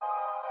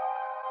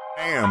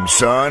Damn,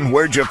 son,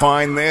 where'd you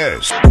find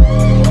this?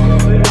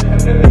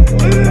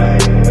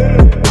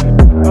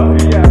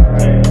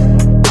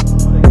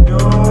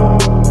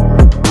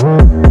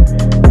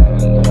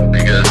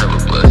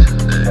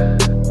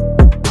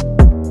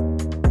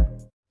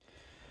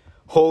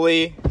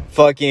 Holy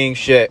fucking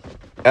shit.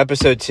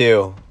 Episode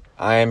 2.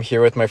 I am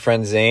here with my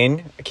friend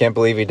Zane. I can't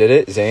believe he did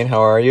it. Zane, how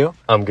are you?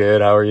 I'm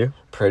good. How are you?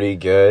 Pretty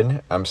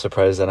good. I'm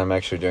surprised that I'm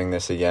actually doing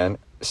this again.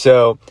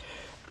 So,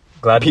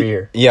 glad to be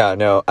here. Yeah,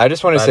 no. I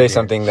just want to say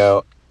something,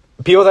 though.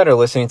 People that are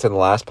listening to the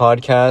last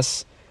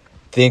podcast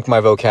think my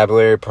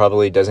vocabulary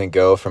probably doesn't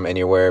go from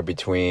anywhere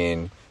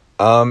between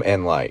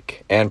and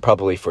like, and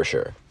probably for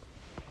sure.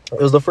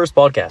 It was the first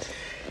podcast.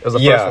 It was the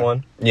first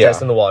one. Yeah.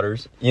 Testing the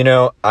waters. You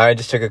know, I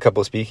just took a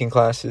couple of speaking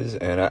classes,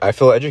 and I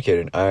feel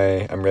educated.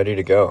 I'm ready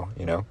to go,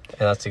 you know? And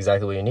that's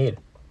exactly what you need.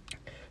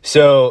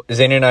 So,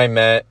 Zane and I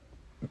met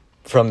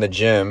from the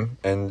gym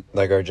and,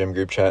 like, our gym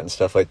group chat and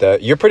stuff like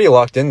that. You're pretty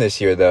locked in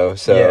this year, though.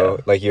 So, yeah.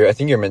 Like, I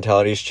think your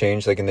mentality's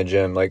changed, like, in the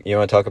gym. Like, you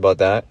want to talk about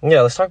that?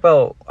 Yeah, let's talk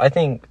about, I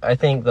think,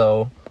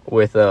 though,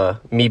 with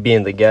me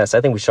being the guest, I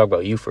think we should talk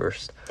about you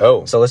first.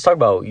 Oh. So let's talk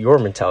about your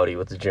mentality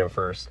with the gym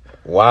first.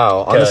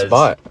 Wow, on the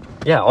spot.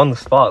 Yeah, on the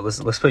spot.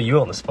 Let's put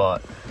you on the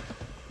spot.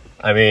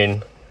 I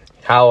mean,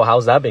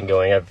 how's that been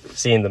going? I've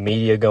seen the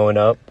media going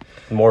up,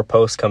 more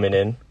posts coming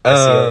in.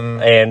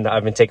 And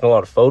I've been taking a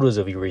lot of photos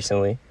of you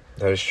recently.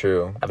 That is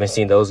true. I've been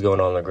seeing those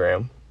going on the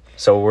gram.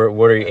 So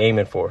what are you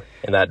aiming for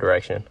in that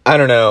direction? I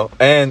don't know.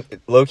 And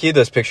low-key,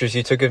 those pictures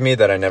you took of me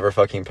that I never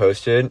fucking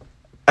posted.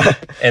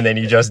 And then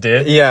you just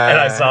did? Yeah. And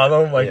I saw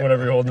them,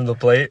 whenever you're holding the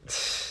plate.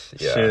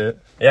 Yeah. Shit.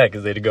 Yeah,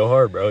 because they go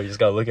hard, bro. You just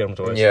gotta look at them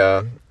twice.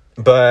 Yeah.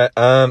 But,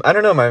 I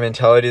don't know, my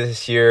mentality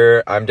this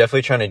year, I'm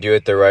definitely trying to do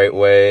it the right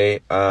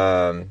way.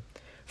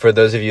 For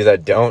those of you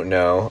that don't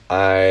know,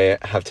 I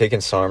have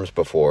taken SARMs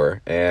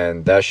before,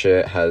 and that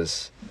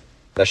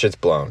shit's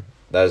blown.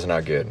 That is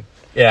not good.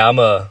 Yeah, I'm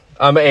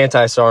an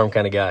anti-SARM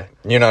kind of guy.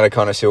 You're not a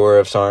connoisseur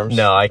of SARMs?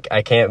 No,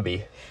 I can't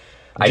be.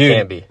 I Dude,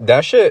 can't be.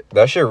 That shit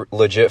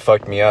legit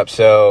fucked me up.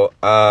 So,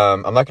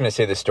 I'm not going to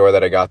say the store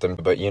that I got them,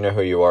 but you know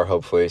who you are,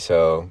 hopefully,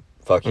 so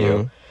fuck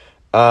you.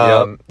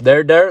 Yep.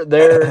 They're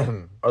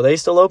are they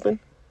still open?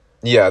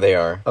 Yeah, they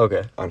are.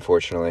 Okay.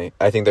 Unfortunately.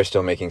 I think they're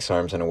still making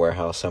SARMs in a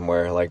warehouse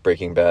somewhere, like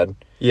Breaking Bad.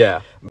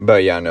 Yeah.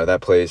 But yeah, no,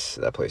 that place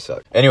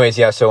sucked. Anyways,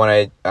 yeah, so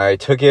when I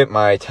took it,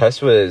 my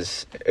test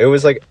was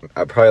like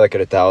probably like at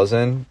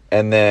 1,000.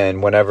 And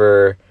then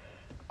whenever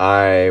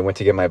I went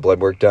to get my blood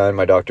work done,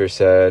 my doctor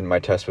said my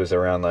test was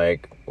around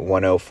like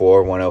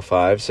 104,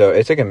 105. So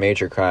it's like a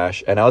major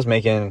crash. And I was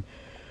making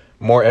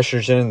more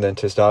estrogen than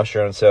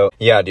testosterone. So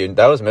yeah, dude,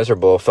 that was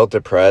miserable. Felt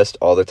depressed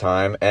all the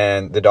time.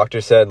 And the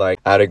doctor said like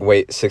I had to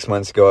wait 6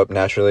 months to go up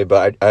naturally.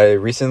 But I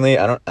recently,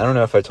 I don't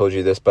know if I told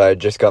you this, but I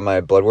just got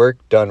my blood work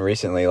done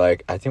recently.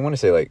 Like I want to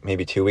say like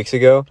maybe 2 weeks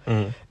ago.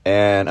 Mm-hmm.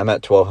 And I'm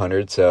at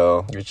 1,200.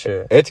 So good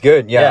shit. It's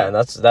good. Yeah. Yeah, and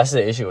that's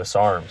the issue with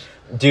SARMs.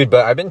 Dude,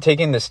 but I've been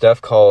taking this stuff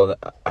called,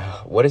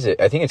 what is it?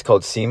 I think it's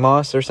called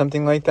CMOS or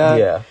something like that.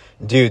 Yeah.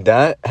 Dude,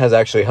 that has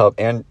actually helped.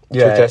 And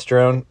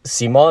testosterone.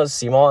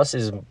 CMOS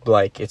is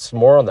like, it's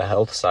more on the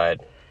health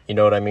side. You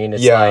know what I mean?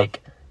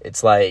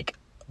 It's like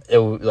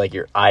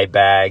your eye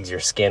bags,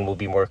 your skin will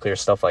be more clear,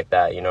 stuff like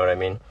that. You know what I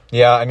mean?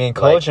 Yeah, I mean,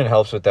 collagen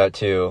helps with that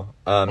too.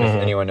 If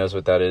anyone knows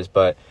what that is.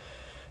 But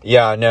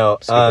yeah, no.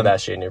 Just put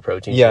that shit in your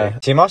protein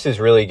shake. CMOS is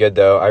really good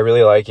though. I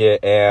really like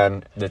it.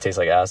 And does it taste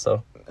like ass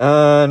though?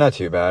 Not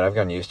too bad. I've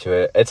gotten used to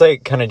it. It's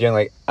like kind of doing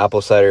like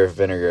apple cider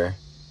vinegar.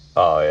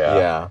 Oh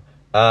yeah.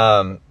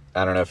 Yeah.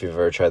 I don't know if you've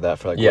ever tried that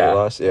for like weight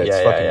loss. Yeah, it's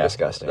fucking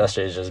disgusting. That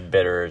shit is just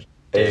bitter.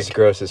 It's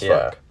gross as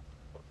fuck.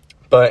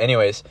 But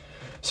anyways,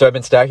 so I've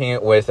been stacking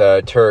it with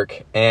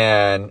Turk,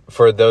 and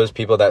for those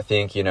people that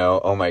think, you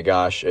know, oh my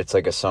gosh, it's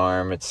like a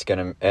SARM, it's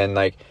gonna, and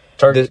like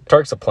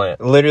Turk's a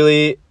plant.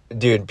 Literally,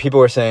 dude,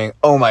 people were saying,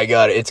 oh my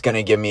god, it's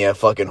gonna give me a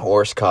fucking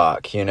horse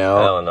cock, you know?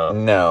 Hell no.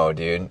 No,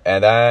 dude.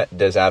 And that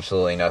does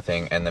absolutely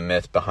nothing, and the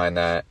myth behind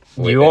that.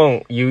 You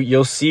won't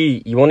even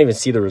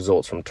see the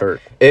results from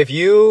Turk. If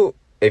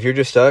you're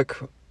just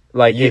stuck,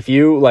 if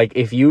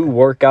you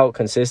work out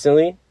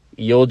consistently,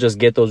 you'll just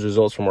get those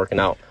results from working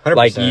out. 100%.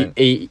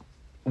 Like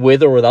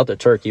with or without the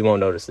Turk, you won't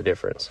notice the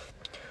difference.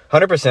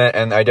 100%.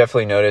 And I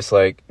definitely noticed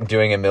like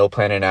doing a meal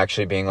plan and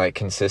actually being like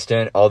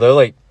consistent. Although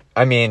like,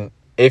 I mean,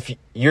 if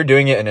you're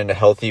doing it in a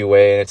healthy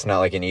way and it's not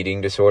like an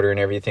eating disorder and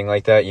everything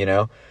like that, you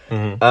know,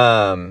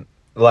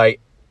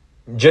 like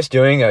just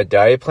doing a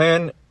diet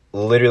plan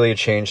literally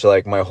changed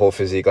like my whole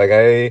physique.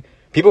 Like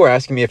people were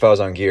asking me if I was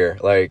on gear.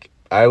 Like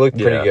I looked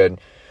pretty good.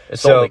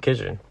 It's all in the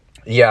kitchen.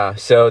 Yeah.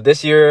 So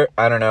this year,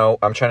 I don't know.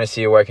 I'm trying to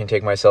see where I can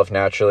take myself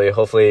naturally.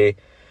 Hopefully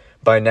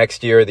by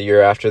next year, the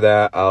year after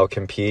that, I'll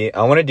compete.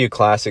 I want to do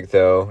classic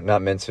though,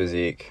 not men's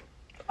physique.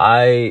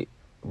 Brother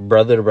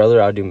to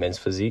brother, I'll do men's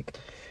physique.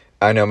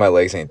 I know my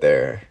legs ain't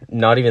there.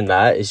 Not even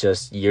that. It's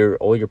just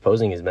all your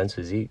posing is men's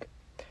physique.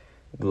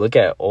 Look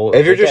at old.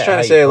 If you're just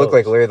trying to say I look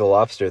like Larry the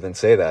Lobster, then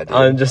say that, dude.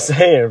 I'm just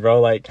saying,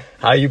 bro. Like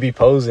how you be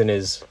posing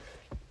is,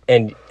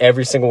 and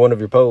every single one of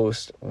your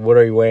posts, what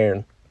are you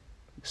wearing?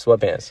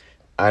 Sweatpants.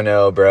 I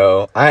know,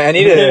 bro. I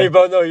need You to...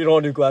 both know you don't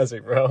want to do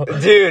classic, bro.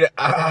 Dude,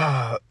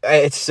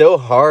 it's so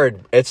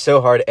hard. It's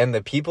so hard. And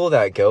the people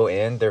that go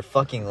in, they're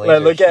fucking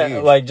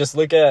lazy. Just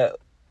look at,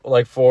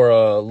 like, for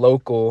a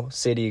local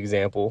city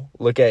example,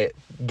 look at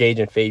Gage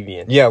and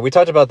Fabian. Yeah, we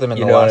talked about them in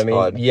the last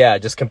pod. Yeah,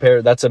 just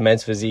compare. That's a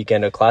men's physique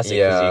and a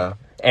classic physique.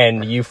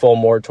 And you fall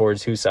more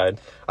towards whose side?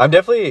 But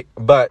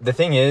the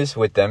thing is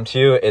with them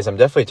two is I'm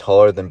definitely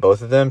taller than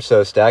both of them.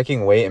 So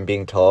stacking weight and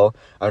being tall,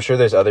 I'm sure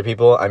there's other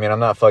people. I mean, I'm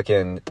not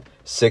fucking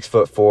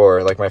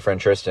 6'4" like my friend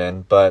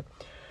Tristan, but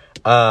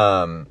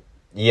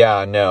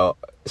yeah, no,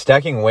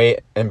 stacking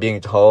weight and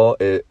being tall,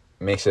 it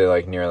makes it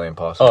like nearly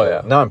impossible. Oh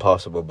yeah, not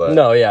impossible, but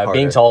no, yeah, harder.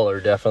 Being taller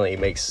definitely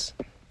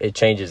it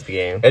changes the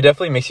game. It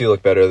definitely makes you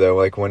look better though.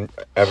 Like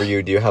whenever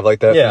you do have like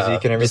that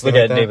physique and everything. Just look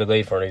like at that. David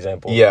Lade for an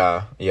example.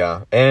 Yeah.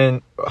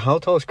 And how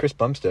tall is Chris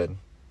Bumstead?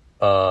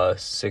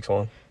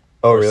 6'1".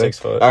 Oh, really? 6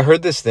 foot. I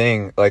heard this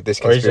thing, like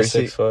this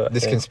conspiracy, 6 foot,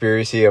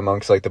 conspiracy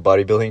amongst like the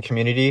bodybuilding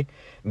community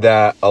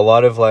that a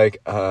lot of like,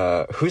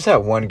 who's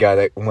that one guy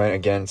that went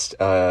against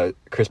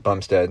Chris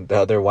Bumstead, the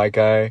other white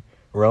guy,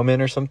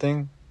 Roman or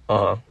something?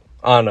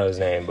 I don't know his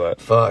name, but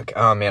fuck.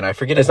 Oh man, I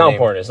forget his name.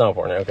 It's not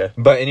important. Okay.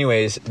 But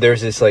anyways, there's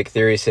this like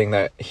theory saying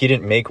that he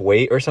didn't make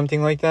weight or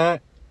something like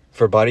that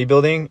for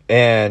bodybuilding,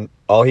 and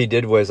all he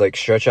did was like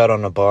stretch out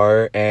on a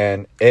bar,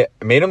 and it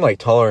made him like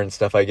taller and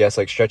stuff, I guess,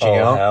 like stretching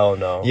out. Oh hell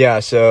no.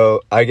 Yeah,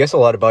 so I guess a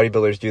lot of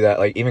bodybuilders do that.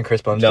 Like even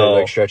Chris Bumstead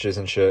like stretches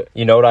and shit.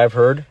 You know what I've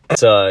heard?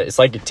 It's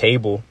like a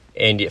table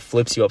and it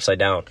flips you upside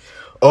down.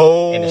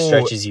 Oh, and it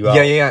stretches you out.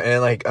 Yeah, and it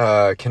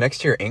like connects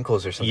to your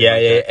ankles or something. Yeah,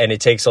 like that. And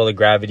it takes all the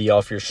gravity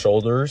off your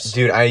shoulders.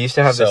 Dude, I used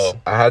to have this.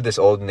 I had this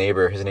old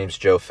neighbor. His name's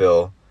Joe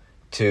Phil,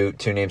 two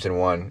names in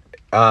one.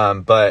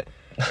 But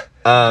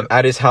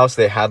at his house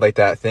they had like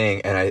that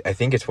thing, and I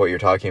think it's what you're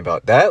talking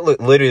about. That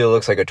literally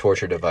looks like a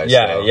torture device.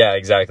 Yeah,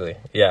 exactly.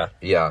 Yeah.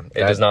 It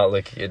does not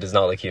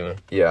look human.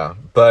 Yeah,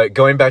 but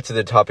going back to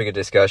the topic of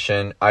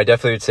discussion, I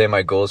definitely would say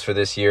my goals for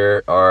this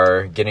year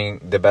are getting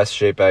the best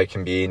shape I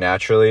can be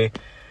naturally.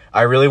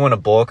 I really want to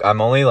bulk.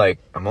 I'm only like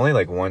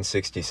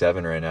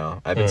 167 right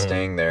now. I've been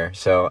staying there,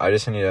 so I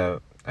just need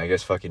to, I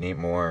guess, fucking eat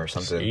more or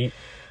something. Sweet.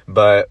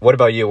 But what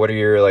about you? What are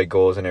your like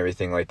goals and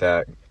everything like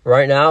that?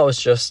 Right now,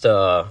 it's just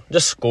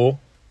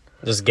school,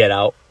 just get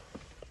out.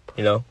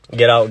 You know,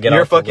 get out.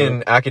 You're a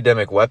fucking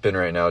academic weapon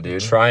right now,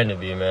 dude. Trying to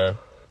be, man.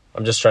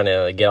 I'm just trying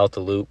to get out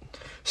the loop.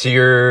 So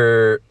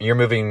you're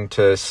moving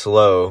to San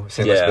Luis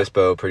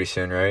Obispo pretty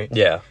soon, right?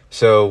 Yeah.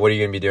 So what are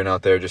you gonna be doing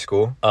out there? Just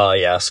school?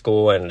 Yeah,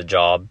 school and a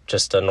job,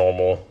 just a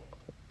normal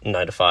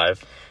 9 to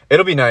 5.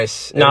 It'll be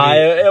nice.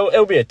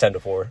 It'll be a 10 to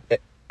 4.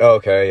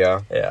 Okay,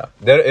 yeah. Yeah.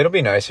 It'll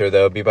be nicer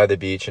though. Be by the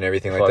beach and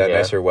everything like that. Yeah.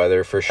 Nicer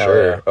weather for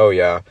sure. Yeah. Oh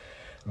yeah.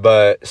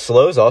 But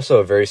SLO's also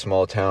a very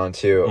small town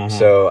too. Mm-hmm.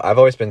 So I've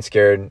always been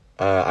scared.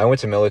 I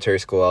went to military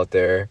school out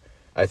there.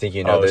 I think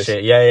you know this.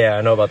 Shit. Yeah,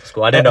 I know about the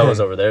school. I didn't know it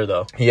was over there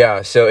though.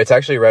 Yeah, so it's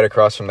actually right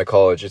across from the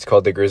college. It's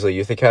called the Grizzly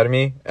Youth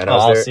Academy, and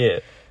I'll see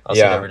it. I'll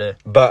see it every day.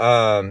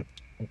 But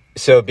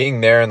so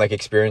being there and like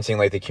experiencing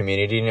like the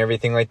community and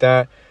everything like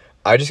that,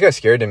 I just got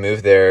scared to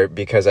move there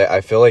because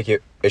I feel like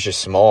it's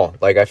just small.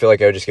 Like I feel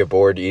like I would just get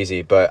bored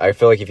easy. But I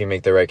feel like if you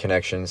make the right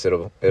connections,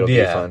 it'll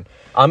be fun.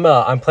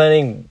 I'm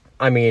planning.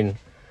 I mean,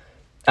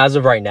 as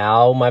of right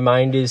now, my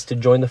mind is to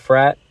join the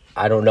frat.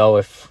 I don't know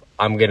if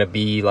I'm gonna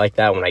be like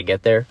that when I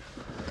get there.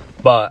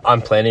 But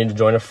I'm planning to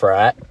join a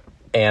frat,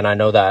 and I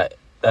know that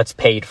that's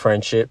paid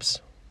friendships,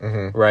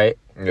 right?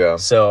 Yeah.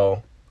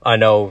 So I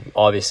know,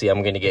 obviously,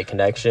 I'm going to get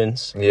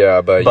connections.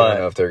 Yeah, but you don't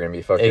know if they're going to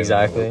be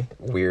fucking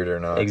weird or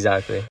not.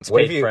 Exactly. It's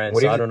paid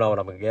friends, so I don't know what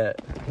I'm going to get.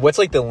 What's,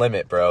 like, the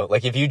limit, bro?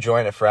 Like, if you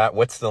join a frat,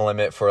 what's the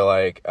limit for,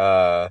 like,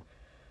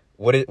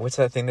 what's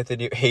that thing that they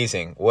do?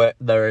 Hazing. What?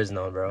 There is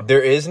none, bro.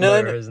 There is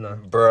none? There is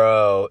none.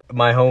 Bro.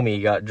 My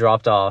homie got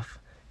dropped off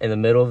in the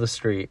middle of the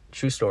street,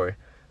 true story,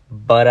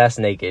 butt-ass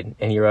naked,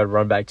 and he had to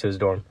run back to his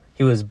dorm.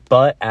 He was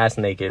butt-ass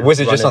naked. Was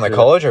it just on the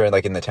college or,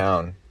 like, in the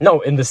town? No,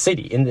 in the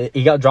city.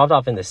 He got dropped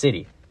off in the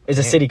city. It's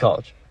a city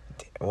college.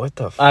 What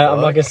the fuck? I'm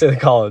not going to say the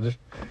college,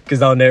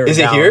 because I'll narrow it down. Is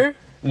it here?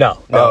 No,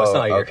 it's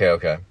not here.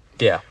 Okay.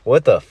 Yeah.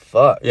 What the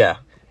fuck? Yeah.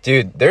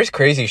 Dude, there's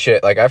crazy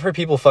shit. Like, I've heard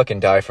people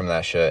fucking die from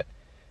that shit.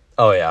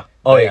 Oh, yeah.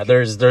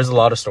 There's a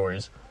lot of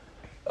stories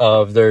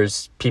of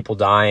there's people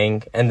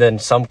dying, and then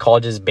some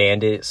colleges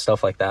banned it,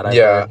 stuff like that.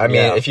 I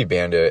mean, if you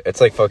banned it, it's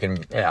like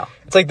fucking... Yeah.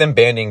 It's like them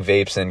banning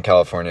vapes in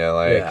California.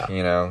 Like,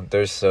 you know,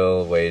 there's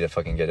still a way to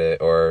fucking get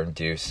it or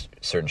do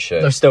certain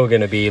shit. There's still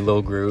gonna be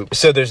little groups.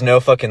 So there's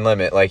no fucking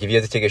limit. Like, if you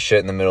have to take a shit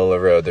in the middle of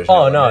the road, there's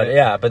no limit.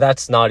 Yeah, but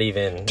that's not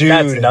even... Dude.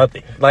 That's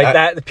nothing. Like,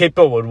 that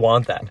people would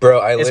want that.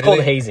 Bro, It's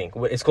called hazing.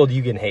 It's called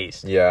you getting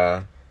hazed.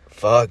 Yeah.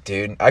 Fuck,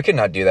 dude. I could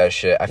not do that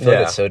shit. I feel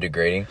like it's so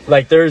degrading.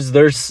 Like,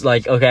 there's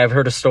like, okay, I've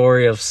heard a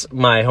story of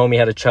my homie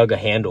had to chug a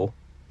handle.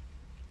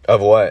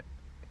 Of what?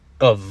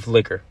 Of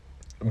liquor.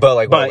 But,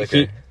 like, what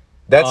liquor?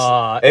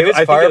 That's... if it's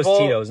I Fireball...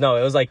 think it was Tito's. No,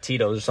 it was like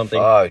Tito's or something.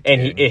 Fuck,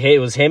 and dude. it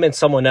was him and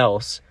someone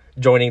else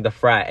joining the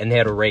frat, and they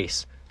had a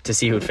race to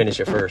see who would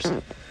finish it first.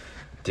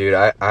 Dude,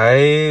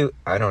 I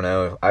don't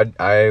know.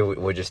 I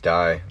would just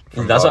die.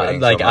 That's what,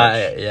 like, so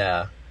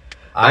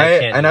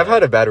I I've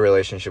had a bad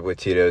relationship with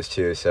Tito's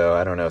too, so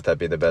I don't know if that'd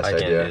be the best idea.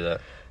 Can't do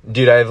that.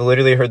 Dude, I've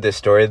literally heard this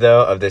story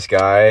though of this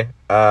guy.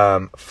 I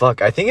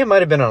think it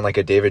might have been on like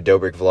a David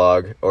Dobrik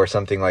vlog or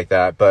something like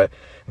that. But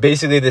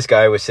basically, this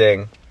guy was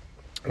saying,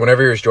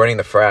 whenever he was joining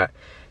the frat,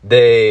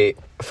 they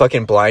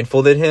fucking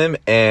blindfolded him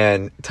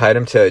and tied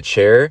him to a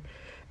chair,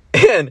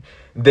 and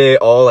they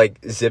all like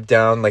zipped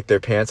down like their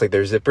pants, like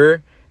their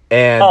zipper.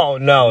 And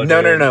no,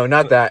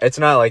 not that. It's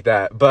not like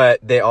that.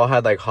 But they all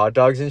had like hot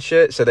dogs and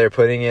shit, so they're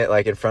putting it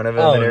like in front of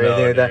him and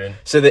everything like that.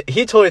 So that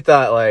he totally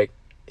thought like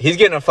he's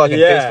getting a fucking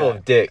face full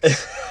of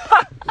dicks.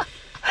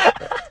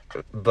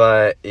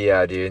 But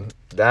yeah, dude,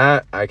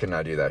 that I could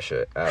not do that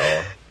shit at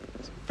all.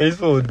 Face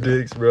full of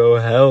dicks, bro.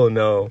 Hell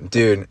no,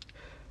 dude.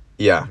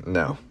 Yeah,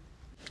 no.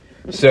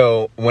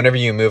 So whenever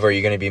you move, are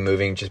you going to be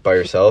moving just by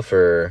yourself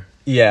or?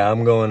 Yeah,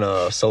 I'm going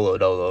solo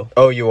dolo.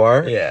 Oh, you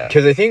are? Yeah.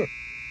 Because I think.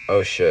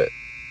 Oh shit.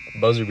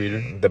 Buzzer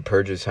beater. The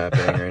purge is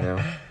happening right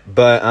now.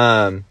 But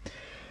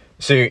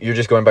so you're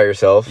just going by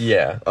yourself?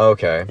 Yeah.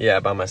 Okay. Yeah,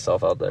 by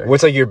myself out there.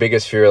 What's like your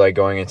biggest fear, like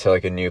going into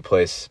like a new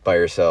place by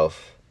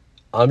yourself?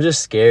 I'm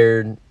just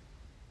scared.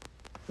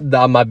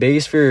 My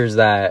biggest fear is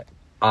that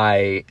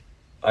I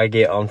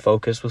get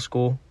unfocused with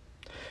school.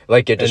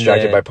 Like get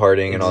distracted by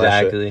partying and all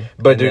that shit. Exactly.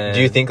 But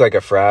do you think like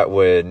a frat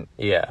would?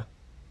 Yeah.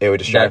 It would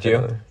distract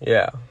you?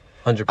 Yeah.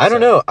 100%. I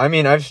don't know. I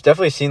mean, I've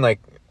definitely seen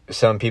like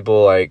some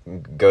people like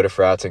go to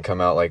frats and come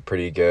out like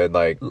pretty good.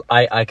 Like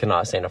I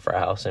cannot stay in a frat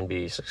house and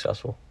be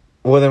successful.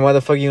 Well, then why the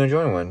fuck are you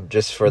enjoying one?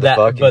 Just for the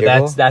fuck? But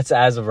that's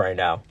as of right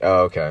now.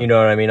 Oh, okay. You know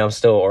what I mean? I'm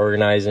still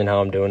organizing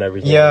how I'm doing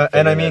everything. Yeah,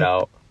 and I mean,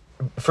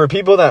 for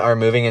people that are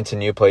moving into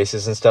new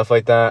places and stuff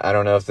like that, I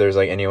don't know if there's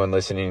like anyone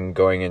listening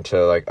going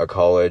into like a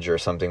college or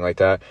something like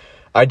that.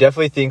 I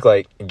definitely think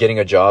like getting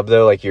a job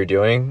though, like you're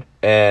doing,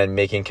 and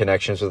making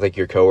connections with like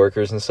your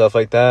coworkers and stuff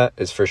like that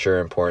is for sure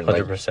important.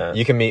 100%. Like,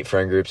 you can meet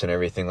friend groups and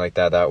everything like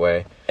that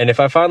way. And if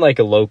I find like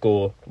a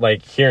local,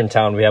 like here in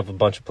town, we have a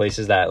bunch of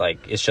places that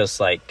like it's just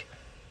like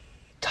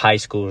high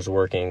schoolers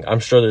working. I'm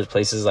sure there's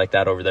places like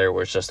that over there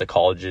where it's just the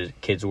college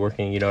kids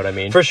working. You know what I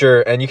mean? For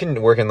sure. And you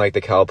can work in like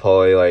the Cal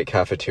Poly like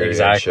cafeteria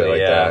and shit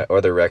like that,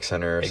 or the rec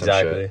center or some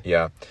shit.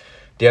 Yeah.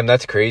 Damn,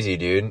 that's crazy,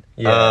 dude.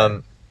 Yeah.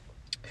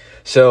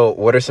 So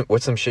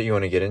what's some shit you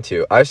want to get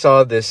into? I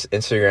saw this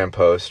Instagram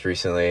post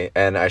recently,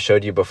 and I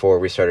showed you before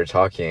we started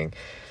talking.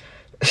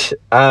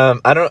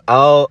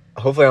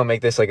 Hopefully I'll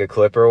make this like a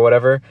clip or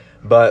whatever,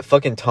 but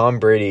fucking Tom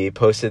Brady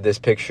posted this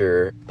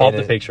picture. Pop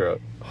the picture up.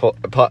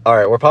 All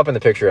right, we're popping the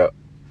picture up.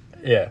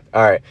 Yeah.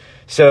 All right.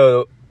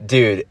 So,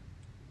 dude,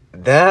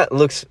 that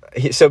looks...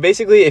 So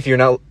basically, if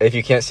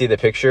you can't see the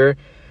picture,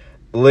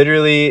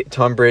 literally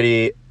Tom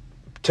Brady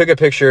took a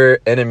picture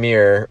in a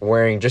mirror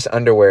wearing just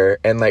underwear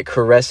and like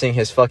caressing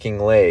his fucking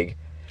leg.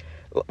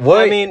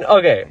 What? I mean,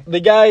 okay, the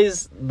guy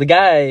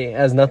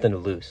has nothing to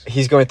lose.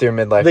 He's going through a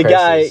midlife crisis. The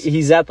guy,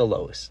 he's at the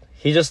lowest.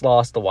 He just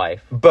lost the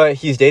wife. But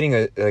he's dating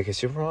a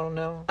supermodel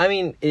now? I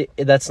mean,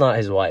 that's not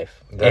his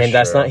wife.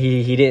 That's not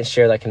he didn't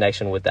share that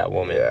connection with that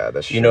woman. Yeah,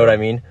 that's true. You know what I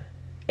mean?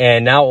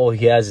 And now all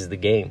he has is the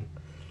game.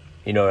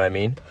 You know what I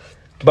mean?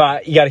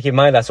 But you got to keep in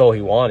mind that's all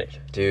he wanted.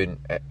 Dude,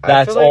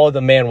 that's all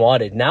the man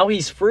wanted. Now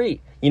he's free.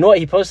 You know what?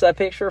 He posted that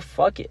picture.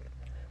 Fuck it.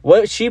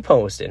 What she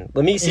posting?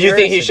 Let me see. You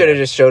think he should have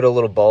just showed a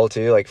little ball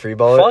too, like free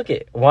ball? Fuck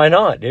it. Why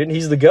not, dude?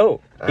 He's the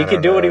GOAT. He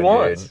can do what he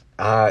wants.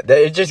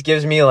 It just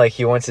gives me like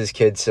he wants his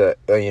kids to,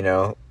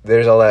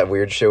 there's all that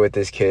weird shit with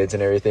his kids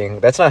and everything.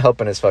 That's not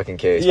helping his fucking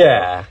case.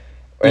 Yeah.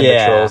 And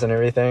the trolls and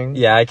everything.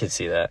 Yeah, I could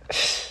see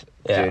that.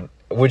 Yeah. Dude,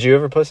 would you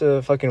ever post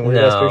a fucking weird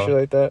ass picture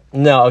like that?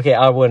 No, okay,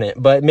 I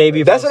wouldn't. But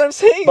maybe. That's what I'm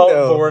saying,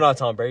 though. But we're not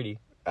Tom Brady.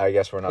 I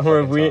guess we're not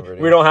Tom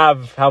Brady. We don't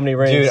have how many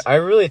rings? Dude, I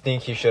really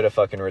think he should have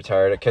fucking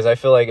retired, because I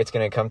feel like it's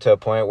going to come to a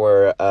point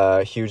where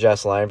a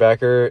huge-ass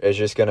linebacker is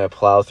just going to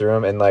plow through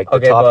him, and like the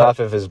top half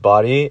of his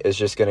body is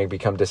just going to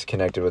become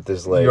disconnected with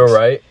his legs. You're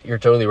right. You're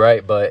totally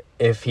right. But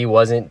if he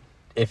wasn't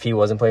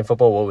playing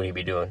football, what would he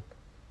be doing?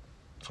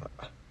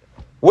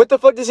 What the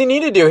fuck does he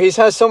need to do? He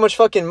has so much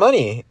fucking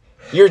money.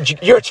 You're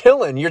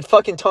chilling. You're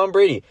fucking Tom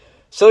Brady.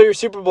 Sell your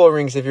Super Bowl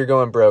rings if you're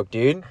going broke,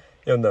 dude.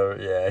 He'll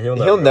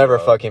never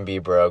fucking be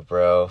broke,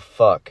 bro.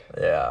 Fuck.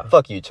 Yeah.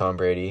 Fuck you, Tom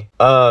Brady.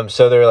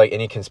 So there are like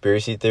any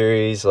conspiracy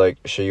theories like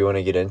sure you want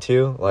to get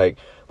into? Like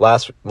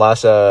last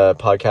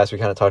podcast we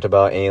kind of talked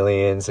about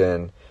aliens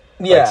and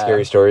like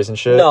scary stories and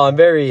shit. No, I'm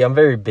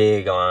very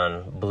big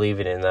on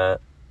believing in that.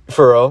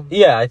 For real?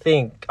 Yeah, I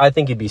think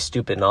it'd be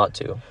stupid not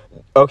to.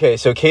 Okay,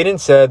 so Caden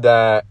said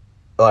that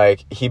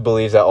like he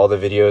believes that all the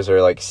videos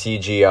are like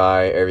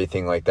CGI,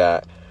 everything like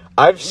that.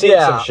 I've seen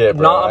some shit,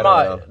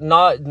 bro.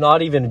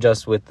 Not even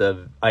just with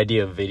the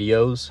idea of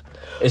videos.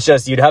 It's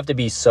just you'd have to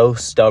be so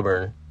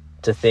stubborn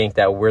to think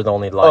that we're the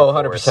only life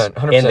force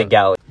 100%. in the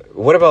galaxy.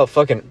 What about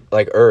fucking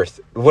like Earth?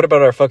 What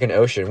about our fucking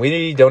ocean?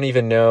 We don't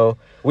even know.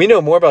 We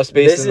know more about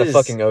space than the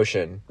fucking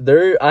ocean.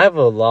 I have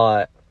a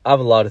lot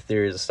of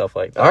theories and stuff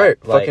like that. All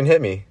right, fucking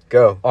hit me.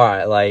 Go. All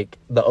right, like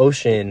the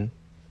ocean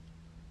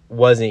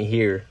wasn't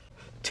here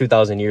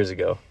 2,000 years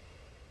ago.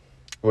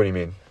 What do you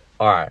mean?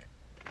 All right.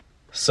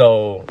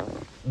 So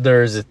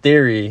there's a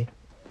theory.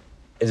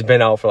 It's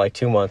been out for like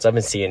 2 months. I've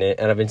been seeing it,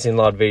 and I've been seeing a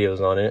lot of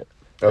videos on it.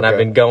 Okay. And I've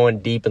been going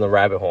deep in the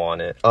rabbit hole on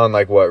it. On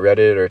like what,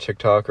 Reddit or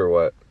TikTok or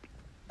what?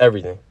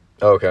 Everything.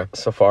 Oh, okay.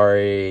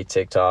 Safari,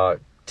 TikTok.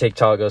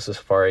 TikTok goes to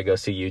Safari,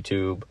 goes to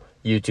YouTube.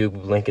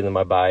 YouTube, link in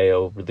my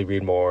bio, really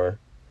read more.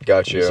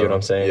 Got you. You see what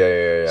I'm saying?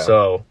 Yeah.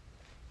 So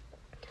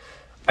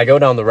I go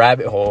down the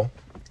rabbit hole,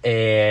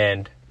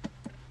 and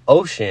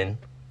ocean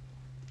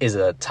is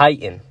a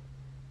titan.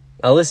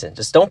 Now listen,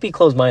 just don't be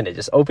closed-minded.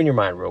 Just open your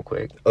mind real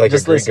quick. Like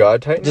just a Greek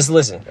god titan? Just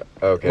listen.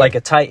 Okay. Like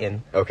a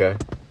titan. Okay.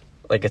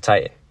 Like a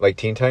titan. Like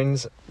Teen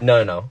Titans?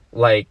 No.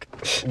 Like,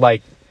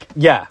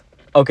 yeah.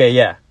 Okay,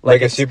 yeah.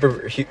 Like a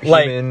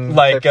human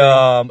like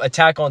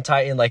Attack on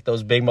Titan, like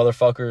those big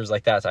motherfuckers,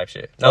 like that type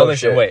shit. Now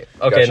listen, wait.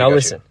 Okay, now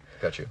listen.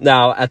 Got you.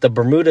 Now at the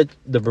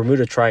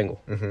Bermuda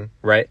Triangle,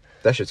 right?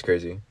 That shit's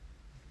crazy.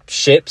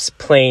 Ships,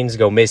 planes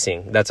go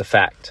missing. That's a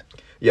fact.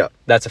 Yeah.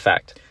 That's a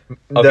fact.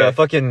 Okay. The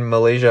fucking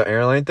Malaysia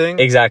airline thing?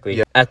 Exactly.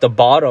 Yeah. At the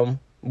bottom,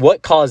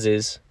 what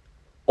causes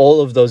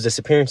all of those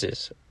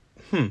disappearances?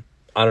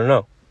 I don't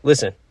know.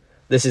 Listen,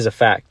 this is a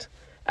fact.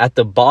 At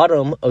the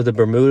bottom of the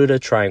Bermuda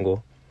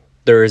Triangle,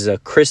 there is a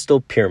crystal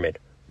pyramid.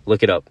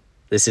 Look it up.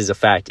 This is a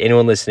fact.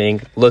 Anyone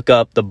listening, look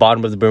up the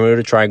bottom of the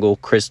Bermuda Triangle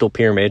crystal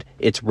pyramid.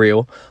 It's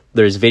real.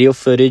 There's video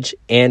footage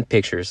and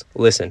pictures.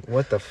 Listen.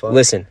 What the fuck?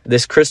 Listen.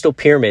 This crystal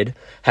pyramid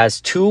has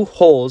 2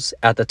 holes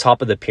at the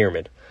top of the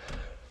pyramid.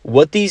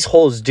 What these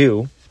holes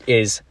do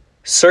is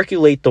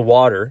circulate the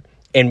water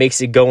and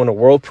makes it go in a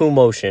whirlpool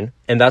motion.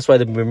 And that's why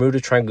the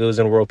Bermuda Triangle goes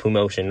in a whirlpool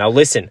motion. Now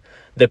listen,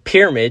 the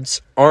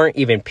pyramids aren't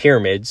even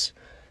pyramids.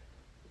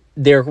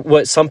 They're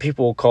what some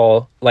people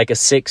call like a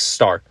 6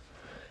 star.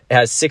 It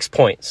has 6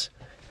 points.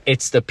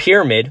 It's the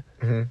pyramid,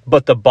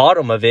 but the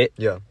bottom of it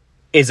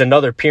is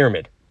another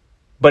pyramid,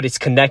 but it's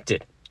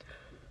connected.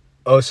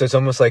 Oh, so it's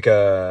almost like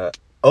a...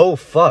 Oh,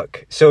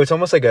 fuck. So it's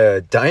almost like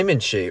a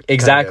diamond shape.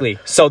 Exactly.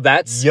 Kind of. So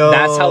that's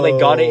how they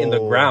got it in the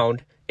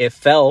ground. It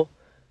fell.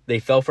 They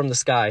fell from the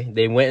sky.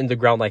 They went in the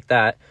ground like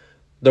that.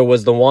 There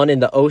was the one in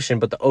the ocean,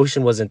 but the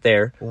ocean wasn't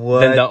there.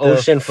 Then the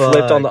ocean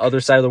flipped on the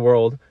other side of the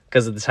world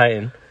because of the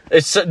Titan.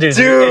 It's so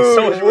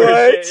much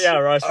weird shit. Yeah,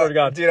 bro, I swear to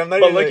God. Dude, I'm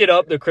not but look it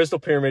up. The crystal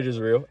pyramid is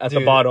real at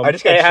the bottom. I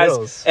just got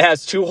chills. It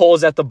has 2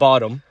 holes at the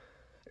bottom,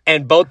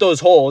 and both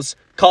those holes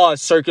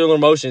cause circular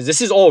motions.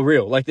 This is all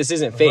real. Like, this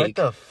isn't fake.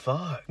 What the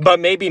fuck? But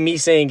maybe me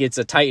saying it's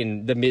a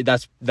Titan,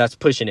 that's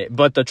pushing it.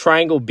 But the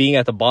triangle being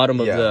at the bottom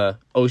of the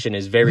ocean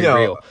is very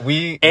real.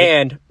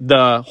 And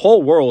the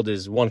whole world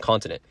is one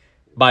continent,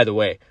 by the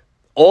way.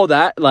 All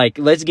that, like,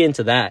 let's get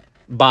into that.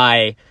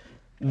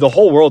 The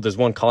whole world is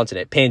one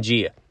continent,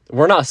 Pangea.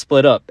 We're not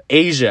split up.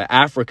 Asia,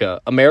 Africa,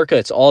 America,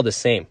 it's all the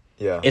same.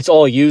 Yeah. It's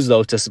all used,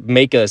 though, to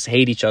make us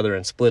hate each other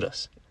and split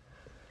us.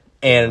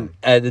 And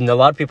a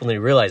lot of people need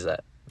to realize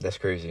that. That's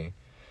crazy.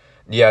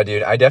 Yeah,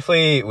 dude,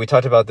 we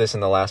talked about this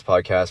in the last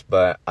podcast,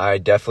 but I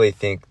definitely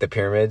think the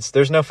pyramids,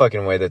 there's no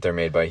fucking way that they're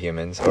made by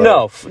humans.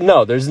 No,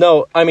 there's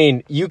no, I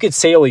mean, you could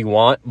say all you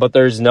want, but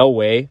there's no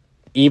way,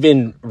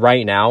 even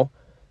right now,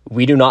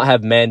 we do not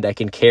have men that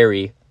can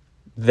carry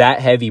that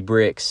heavy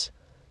bricks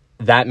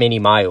that many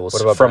miles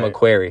from a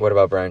quarry. What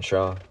about Brian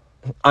Shaw?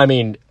 I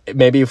mean,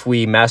 maybe if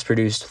we mass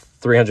produced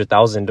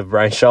 300,000 of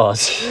Brian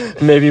Shaws,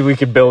 maybe we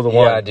could build one.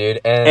 Yeah,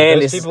 dude.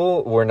 And those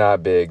people were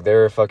not big. They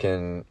were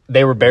fucking...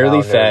 They were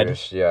barely fed.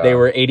 Yeah. They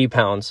were 80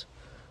 pounds.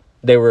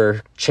 They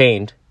were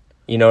chained.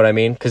 You know what I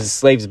mean? Because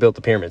slaves built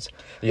the pyramids.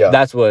 Yeah.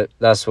 That's what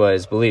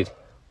is believed.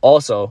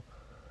 Also,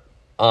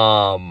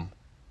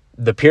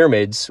 the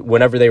pyramids,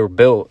 whenever they were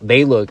built,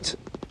 they looked...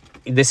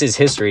 This is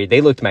history.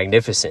 They looked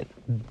magnificent.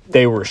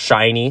 They were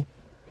shiny.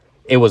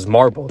 It was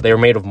marble. They were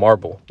made of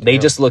marble. They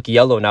just look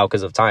yellow now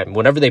because of time.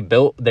 Whenever they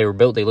were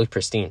built, they looked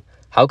pristine.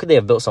 How could they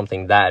have built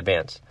something that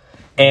advanced?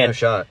 And no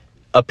shot.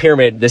 A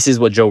pyramid, this is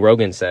what Joe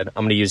Rogan said.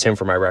 I'm going to use him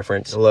for my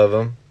reference. I love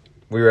him.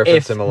 We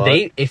reference him a lot.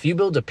 If you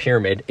build a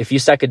pyramid, if you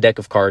stack a deck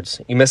of cards,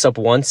 you mess up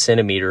 1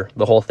 centimeter,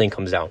 the whole thing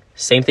comes down.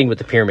 Same thing with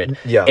the pyramid.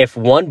 Yeah. If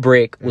one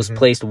brick was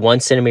placed 1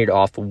 centimeter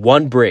off,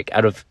 one brick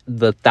out of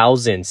the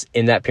thousands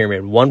in that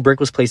pyramid, one brick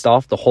was placed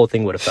off, the whole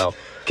thing would have fell.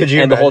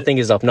 The whole thing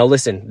is up. Now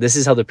listen, this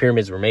is how the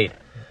pyramids were made.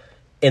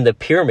 In the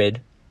pyramid,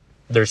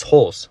 there's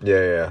holes.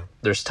 Yeah.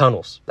 There's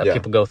tunnels that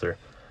people go through.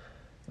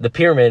 The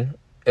pyramid,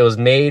 it was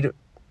made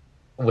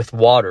with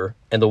water,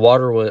 and the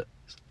water was...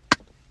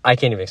 I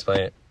can't even explain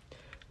it.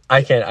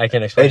 I can't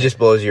explain it. It just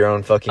blows your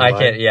own fucking mind.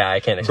 I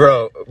can't explain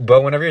Bro,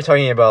 but whenever you're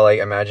talking about, like,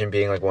 imagine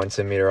being, like, 1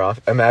 centimeter off.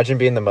 Imagine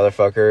being the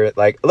motherfucker.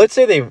 Like, let's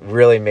say they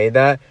really made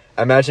that.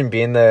 Imagine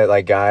being the,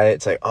 like, guy.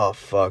 It's like, oh,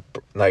 fuck.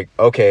 Like,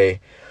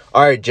 okay.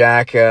 All right,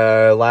 Jack,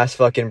 last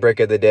fucking brick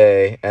of the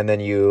day. And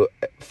then you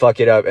fuck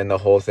it up and the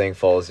whole thing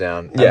falls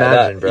down. Yeah,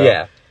 imagine, bro.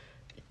 Yeah.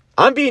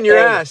 I'm beating your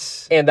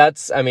ass. And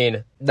that's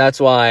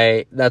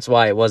why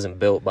it wasn't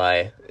built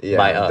by us.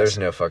 There's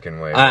no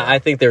fucking way. I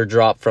think they were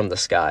dropped from the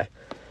sky.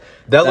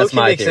 That low-key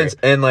makes sense.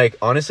 And, like,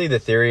 honestly, the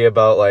theory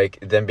about, like,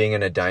 them being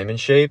in a diamond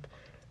shape,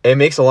 It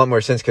makes a lot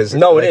more sense because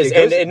no, it is.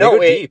 They go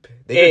deep.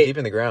 They go deep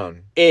in the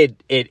ground. It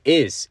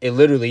is. It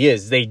literally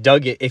is. They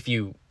dug it.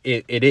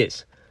 It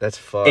is. That's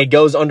fucked. It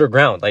goes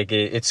underground. Like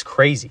it's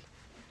crazy.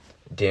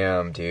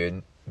 Damn,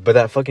 dude. But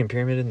that fucking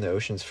pyramid in the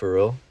ocean's for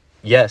real.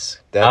 Yes.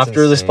 That's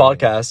After this insane.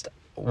 podcast,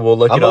 we'll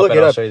look it up and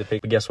I'll show you the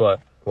picture. But guess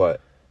what?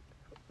 What?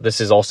 This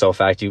is also a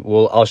fact.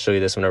 I'll show you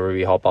this whenever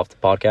we hop off the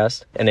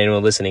podcast. And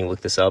anyone listening,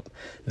 look this up.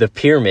 The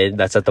pyramid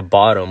that's at the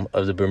bottom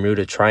of the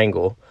Bermuda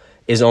Triangle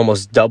is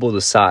almost double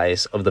the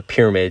size of the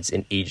pyramids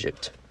in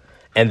Egypt.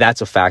 And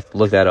that's a fact.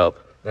 Look that up.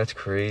 That's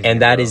crazy.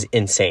 And that is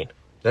insane.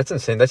 That's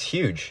insane. That's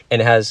huge.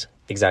 And it has,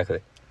 exactly,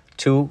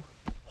 2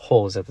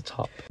 holes at the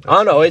top. I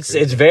don't know. It's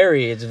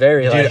very dude,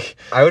 like...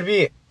 I would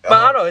be... But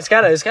I don't know. It's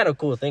kind of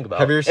cool to think about.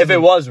 Have you ever seen if it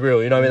was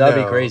real, you know what I mean?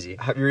 That'd be crazy.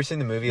 Have you ever seen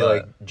the movie,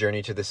 like,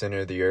 Journey to the Center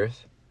of the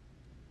Earth?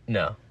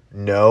 No.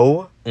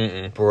 No?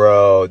 Mm-mm.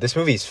 Bro, this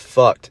movie's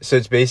fucked. So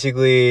it's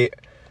basically...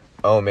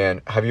 Oh,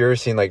 man. Have you ever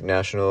seen, like,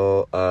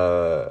 National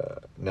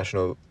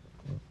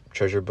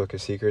Treasure Book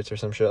of Secrets or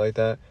some shit like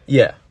that?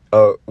 Yeah.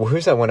 Oh,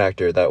 who's that one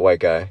actor? That white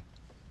guy?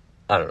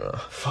 I don't know.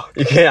 Fuck.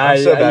 You can't,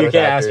 you can't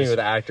ask me with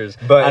the actors.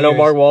 But I know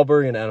Mark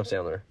Wahlberg and Adam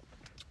Sandler.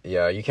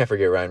 Yeah, you can't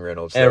forget Ryan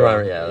Reynolds. And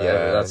Ryan,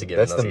 that's a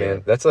given. That's the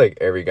man. That's like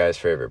every guy's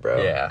favorite,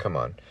 bro. Yeah. Come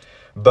on.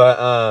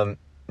 But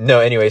no,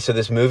 anyway, so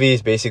this movie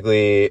is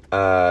basically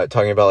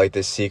talking about like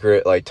this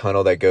secret like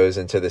tunnel that goes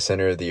into the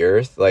center of the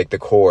earth, like the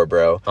core,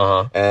 bro.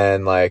 Uh-huh.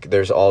 And like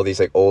there's all these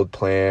like old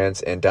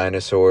plants and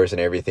dinosaurs and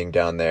everything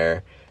down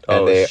there.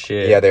 And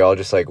shit. Yeah, they all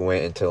just like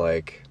went into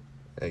like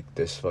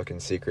this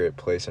fucking secret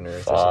place on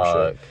Earth or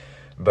some shit.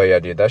 But yeah,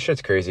 dude, that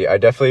shit's crazy. I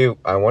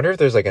wonder if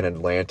there's like an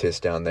Atlantis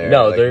down there.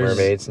 No, like there's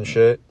mermaids and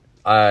shit.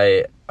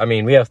 I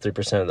mean, we have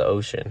 3% of the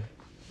ocean.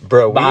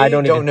 Bro, But I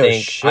don't even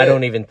think shit. I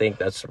don't even think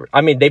that's.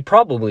 I mean, they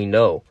probably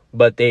know,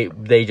 but they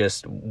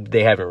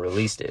haven't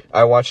released it.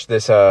 I watched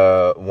this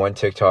one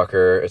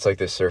TikToker. It's like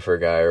this surfer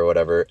guy or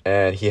whatever,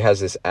 and he has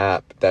this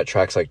app that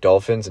tracks like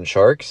dolphins and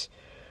sharks.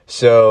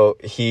 So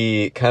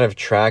he kind of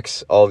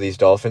tracks all these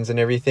dolphins and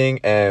everything,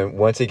 and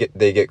once they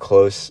get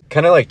close,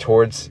 kind of like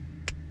towards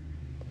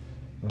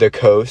the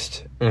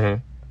coast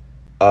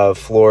of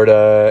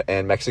Florida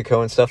and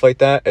Mexico and stuff like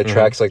that, it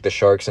tracks like the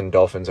sharks and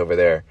dolphins over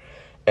there.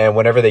 And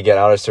whenever they get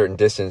out a certain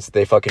distance,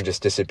 they fucking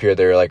just disappear.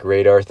 Their like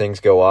radar things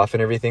go off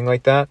and everything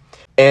like that.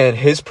 And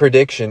his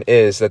prediction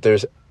is that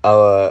there's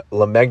a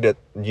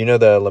you know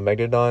the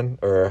Megalodon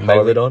or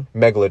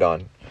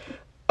Megalodon.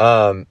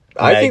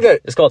 I think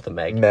that it's called the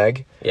Meg.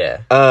 Meg.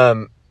 Yeah.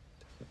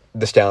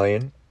 The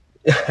stallion.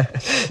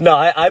 No,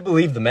 I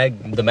believe the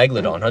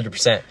Megalodon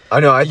 100%.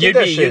 I know. I think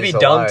you'd be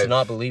dumb to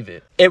not believe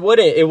it. It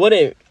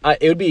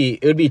would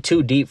be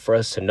too deep for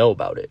us to know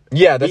about it.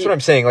 Yeah, that's what I'm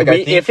saying. Like, I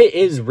think if it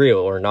is real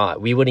or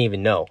not, we wouldn't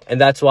even know. And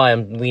that's why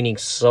I'm leaning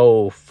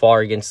so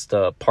far against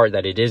the part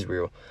that it is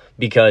real,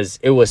 because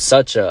it was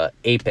such a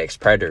apex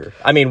predator.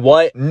 I mean,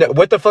 what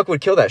the fuck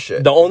would kill that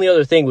shit? The only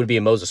other thing would be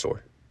a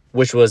mosasaur,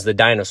 which was the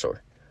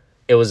dinosaur.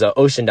 It was an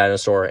ocean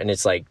dinosaur, and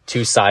it's like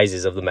 2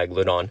 sizes of the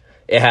Megalodon.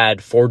 It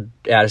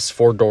has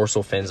 4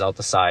 dorsal fins out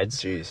the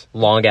sides. Jeez.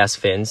 Long ass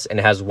fins, and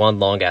it has 1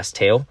 long ass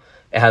tail.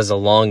 It has a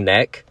long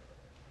neck.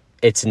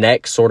 Its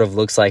neck sort of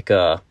looks like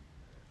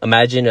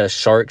imagine a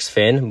shark's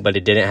fin, but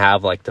it didn't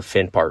have like the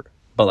fin part.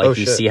 But like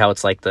you see how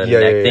it's like the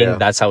neck thing? Yeah.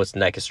 That's how its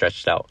neck is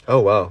stretched out. Oh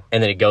wow.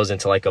 And then it goes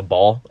into like a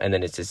ball, and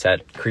then it's its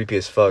head. Creepy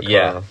as fuck.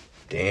 Yeah. Huh?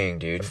 Dang,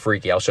 dude.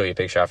 Freaky. I'll show you a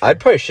picture after. I'd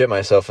probably shit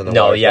myself in the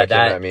water. No, yeah,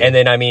 that. And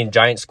then, I mean,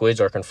 giant squids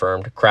are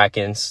confirmed.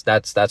 Krakens,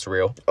 that's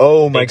real.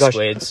 Oh, my gosh.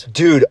 Squids.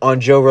 Dude, on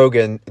Joe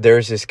Rogan,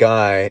 there's this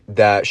guy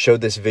that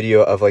showed this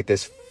video of, like,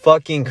 this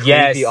fucking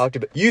creepy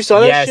octopus. You saw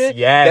that shit?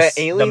 Yes, that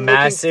alien the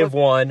massive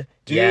one.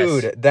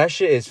 Dude, that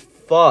shit is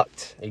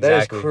fucked. Exactly.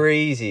 That is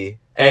crazy.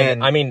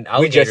 And I mean,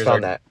 we just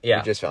found that. Yeah.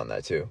 We just found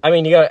that, too. I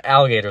mean, you got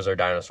alligators are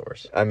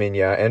dinosaurs. I mean,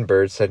 yeah, and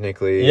birds,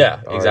 technically. Yeah,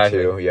 are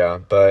exactly. Too, yeah,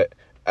 but...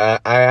 I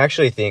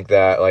actually think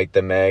that, like,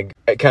 the Meg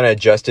kind of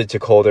adjusted to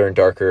colder and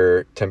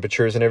darker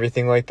temperatures and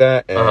everything like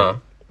that,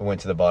 and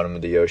went to the bottom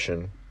of the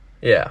ocean.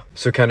 Yeah.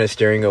 So kind of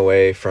steering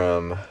away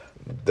from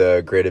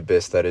the great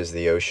abyss that is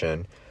the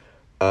ocean.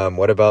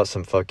 What about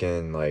some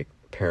fucking, like,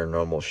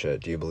 paranormal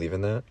shit? Do you believe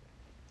in that?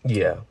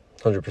 Yeah,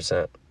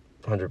 100%.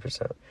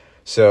 100%.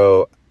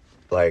 So,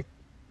 like,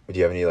 do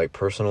you have any, like,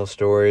 personal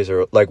stories?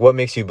 Or, like, what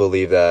makes you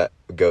believe that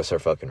ghosts are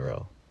fucking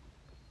real?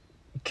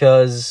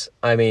 Because,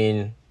 I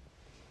mean...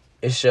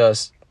 It's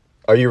just...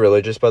 Are you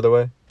religious, by the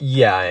way?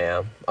 Yeah, I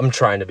am. I'm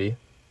trying to be.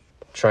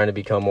 Trying to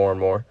become more and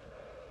more.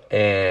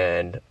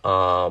 And,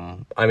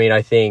 I mean,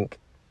 I think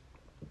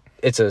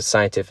it's a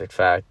scientific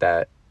fact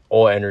that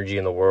all energy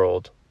in the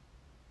world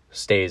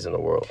stays in the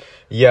world.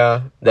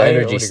 Yeah. The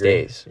energy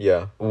stays.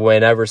 Yeah.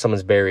 Whenever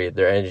someone's buried,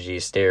 their energy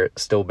is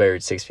still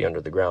buried 6 feet under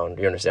the ground.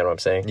 You understand what I'm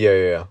saying?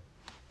 Yeah.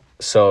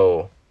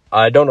 So...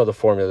 I don't know the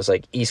formula. It's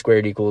like E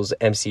squared equals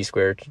MC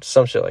squared,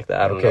 some shit like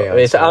that. I don't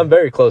know. I'm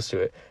very close to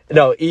it.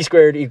 No, E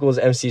squared equals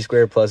MC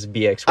squared plus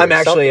BX squared. I'm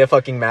actually a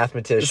fucking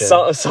mathematician.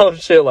 Some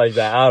shit like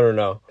that. I don't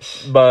know.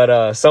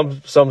 But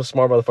some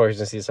smart motherfuckers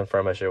can see this and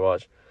from my shit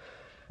watch.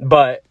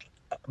 But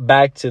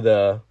back to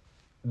the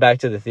back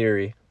to the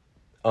theory.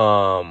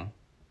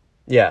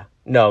 Yeah,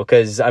 no,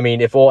 because I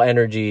mean, if all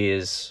energy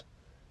is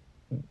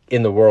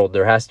in the world,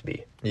 there has to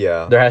be.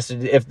 Yeah. There has to.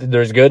 If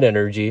there's good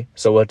energy,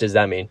 so what does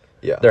that mean?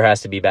 Yeah. There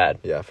has to be bad.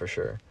 Yeah, for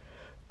sure.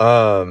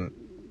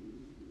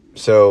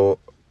 So,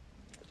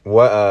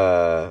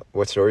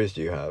 what stories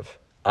do you have?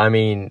 I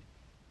mean,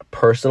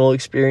 personal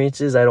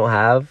experiences I don't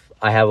have.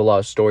 I have a lot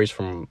of stories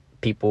from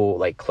people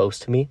like close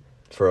to me.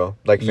 For real?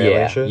 Like family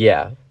and shit?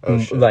 Yeah. Oh,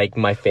 shit. Like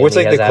my family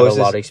has had a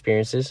lot of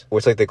experiences.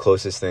 What's like the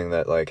closest thing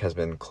that like has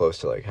been close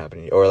to like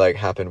happening, or like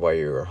happened while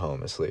you were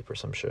home asleep or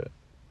some shit?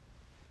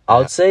 I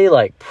would say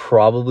like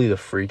probably the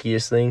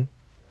freakiest thing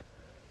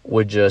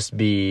would just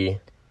be,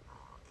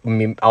 I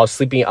mean, I was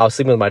sleeping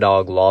with my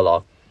dog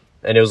Lala,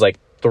 and it was like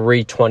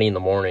 3:20 in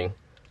the morning.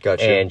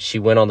 Gotcha. And she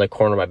went on the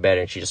corner of my bed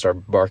and she just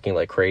started barking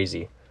like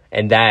crazy,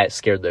 and that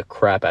scared the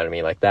crap out of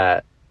me. Like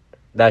that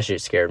shit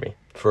scared me.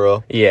 For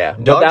real? Yeah.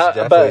 Dogs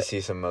definitely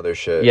see some other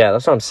shit. Yeah,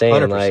 that's what I'm saying.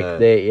 100%.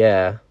 Like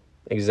yeah,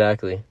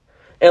 exactly.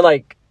 And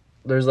like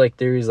there's like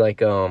theories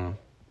like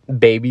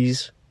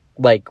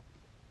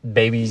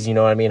babies, you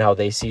know what I mean, how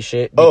they see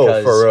shit.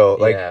 Because, for real.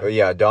 Like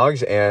yeah,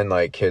 dogs and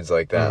like kids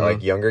like that, Mm-hmm.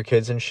 like younger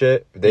kids and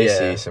shit, they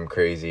see some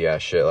crazy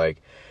ass shit. Like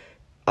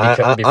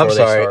Before I'm they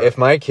sorry start. if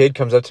my kid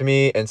comes up to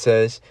me and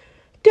says,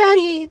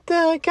 "Daddy,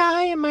 the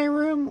guy in my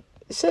room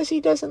says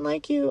he doesn't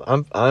like you."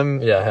 I'm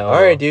hell all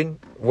no. right, dude.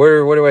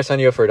 Where do I sign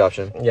you up for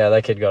adoption? Yeah,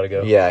 that kid gotta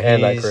go. Yeah,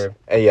 and that crib.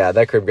 Yeah,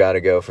 that crib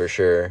gotta go for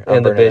sure. I'm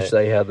And the burning bitch it.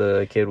 that you had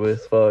the kid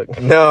with, fuck.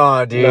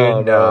 No,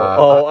 dude, no.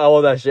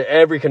 All that shit.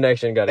 Every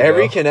connection gotta go.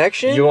 Every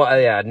connection? You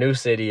want, new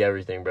city,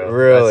 everything, bro.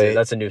 Really?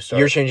 That's a new start.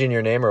 You're changing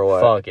your name or what?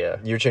 Fuck yeah.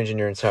 You're changing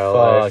your entire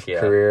life,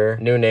 career.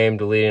 New name,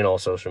 deleting all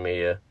social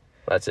media.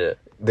 That's it.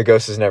 The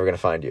ghost is never gonna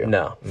find you.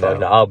 No, fuck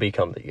no. I'll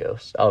become the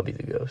ghost. I'll be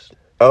the ghost.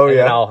 Oh And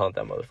yeah. then I'll hunt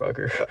that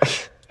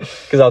motherfucker.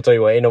 Because I'll tell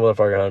you what, ain't no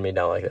motherfucker hunting me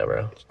down like that,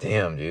 bro.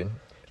 Damn, dude.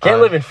 Can't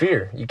live in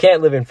fear. You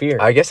can't live in fear.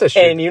 I guess that's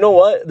true. And you know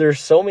what? There's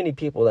so many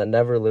people that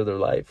never live their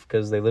life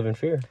because they live in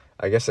fear.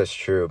 I guess that's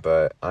true,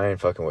 but I ain't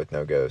fucking with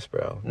no ghosts,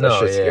 bro. That No,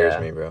 shit scares yeah.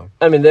 me, bro.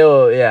 I mean,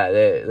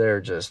 they're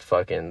just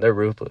fucking, they're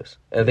ruthless.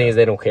 And the thing is,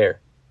 they don't care.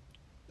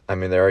 I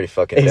mean, they're already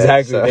fucking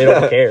Exactly. dead, so. They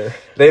don't care.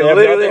 They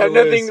literally have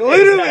nothing. to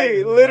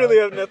lose. Literally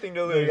have nothing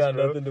to lose. They got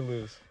bro. nothing to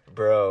lose.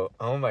 Bro,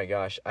 oh my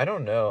gosh. I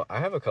don't know. I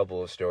have a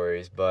couple of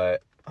stories,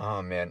 but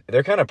oh man,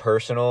 they're kind of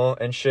personal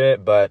and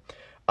shit, but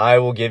I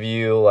will give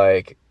you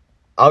like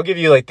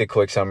the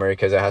quick summary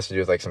because it has to do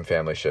with like some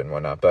family shit and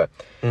whatnot. But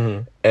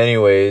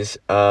anyways,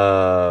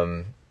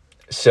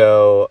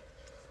 so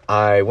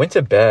I went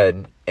to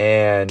bed,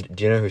 and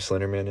do you know who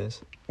Slender Man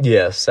is?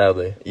 Yeah,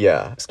 sadly.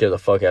 Yeah. Scared the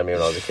fuck out of me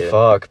when I was a kid.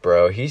 Fuck,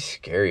 bro. He's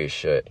scary as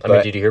shit. I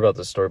mean, did you hear about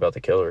the story about the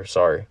killer?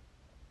 Sorry.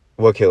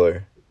 What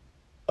killer?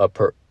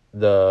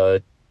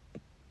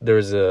 There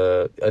was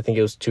I think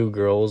it was 2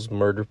 girls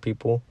murdered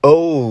people.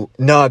 Oh,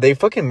 no, they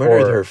fucking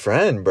murdered her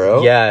friend,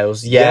 bro. Yeah, it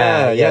was,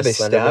 they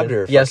stabbed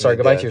her. Yeah, sorry,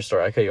 go back to your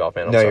story. I cut you off,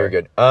 man. I'm sorry. You're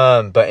good.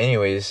 But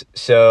anyways,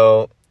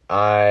 so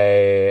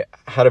I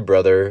had a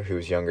brother who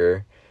was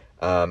younger.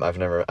 I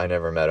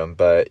never met him,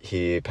 but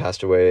he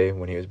passed away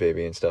when he was a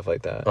baby and stuff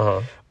like that.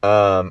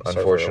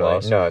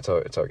 Unfortunately. No, it's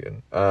all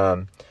good.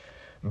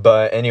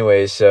 But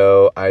anyways,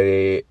 so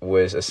I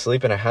was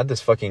asleep and I had this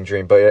fucking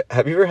dream. But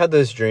have you ever had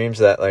those dreams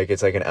that like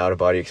it's like an out of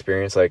body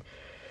experience? Like,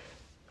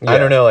 I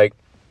don't know, like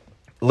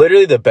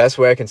literally the best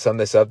way I can sum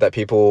this up that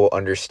people will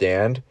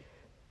understand.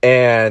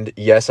 And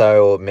yes, I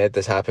will admit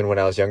this happened when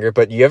I was younger,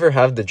 but you ever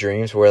have the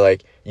dreams where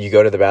like you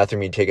go to the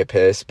bathroom, you take a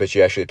piss, but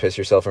you actually piss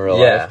yourself in real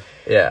life?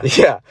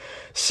 Yeah.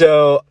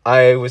 So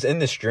I was in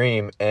this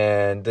dream,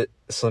 and the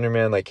Slender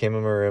Man like came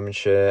in my room and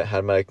shit,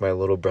 had my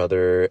little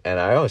brother, and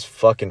I was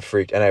fucking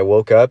freaked. And I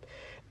woke up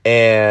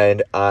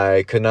and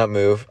I could not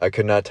move, I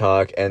could not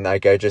talk, and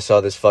like I just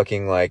saw this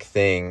fucking like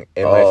thing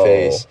in my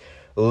face.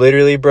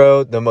 Literally,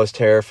 bro, the most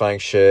terrifying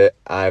shit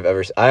I've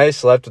ever seen. I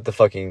slept with the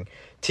fucking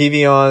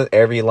TV on,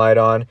 every light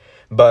on,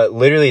 but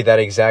literally that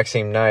exact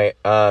same night,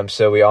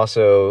 so we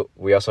also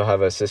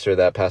have a sister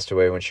that passed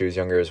away when she was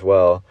younger as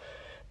well,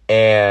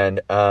 and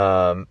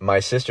my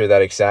sister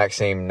that exact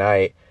same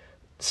night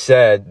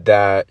said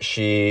that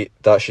she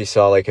thought she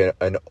saw like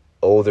an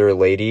older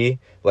lady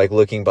like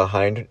looking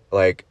behind,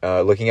 like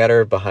looking at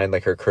her behind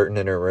like her curtain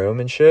in her room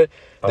and shit,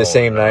 the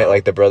same night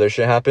like the brother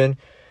shit happened.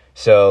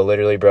 So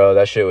literally, bro,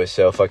 that shit was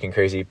so fucking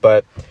crazy.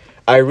 But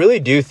I really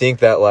do think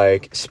that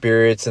like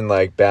spirits and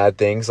like bad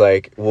things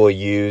like will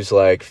use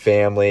like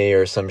family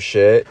or some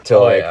shit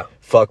to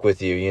fuck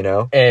with you, you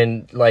know?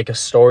 And like a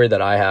story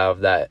that I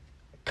have that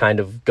kind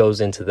of goes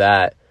into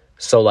that.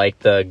 So like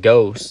the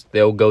ghosts,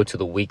 they'll go to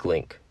the weak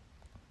link,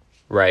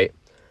 right?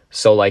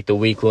 So like the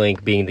weak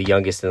link being the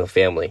youngest in the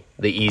family,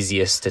 the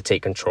easiest to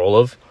take control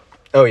of.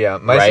 Oh yeah,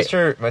 my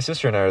sister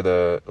and I are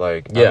the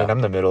like. I mean, I'm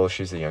the middle.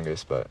 She's the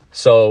youngest, but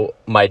so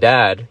my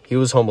dad, he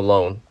was home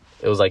alone.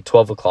 It was like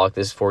 12 o'clock.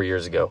 This is 4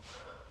 years ago.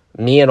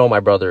 Me and all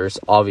my brothers,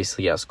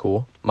 obviously at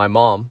school. My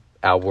mom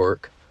at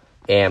work,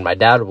 and my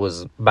dad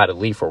was about to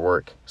leave for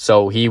work.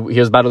 So he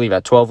was about to leave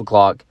at 12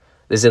 o'clock.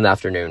 This is in the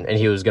afternoon, and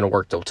he was gonna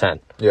work till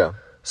 10. Yeah.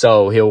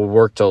 So he'll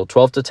work till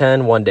 12 to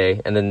 10 one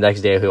day, and then the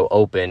next day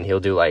he'll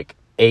do like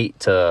 8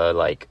 to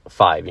like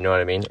 5, you know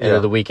what I mean? And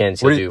then the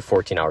weekends he'll do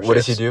 14-hour shifts. What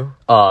does he do?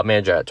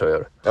 Manager at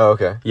Toyota. Oh,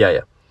 okay.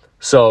 Yeah.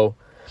 So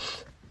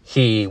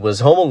he was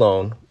home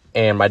alone,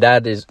 and my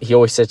dad he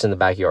always sits in the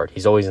backyard.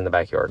 He's always in the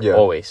backyard. Yeah.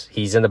 Always.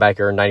 He's in the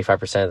backyard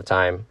 95% of the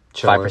time,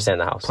 chilling. 5% in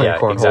the house. Playing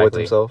cornhole with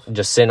himself.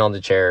 Just sitting on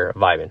the chair,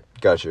 vibing.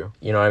 Got you.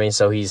 You know what I mean?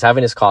 So he's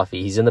having his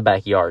coffee. He's in the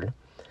backyard,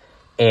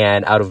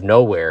 and out of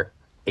nowhere,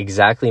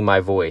 exactly my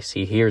voice,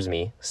 he hears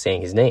me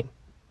saying his name.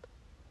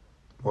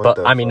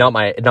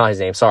 Not his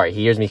name. Sorry,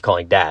 he hears me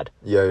calling Dad.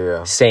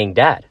 Yeah. Saying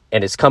Dad,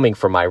 and it's coming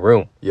from my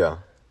room. Yeah.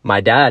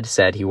 My dad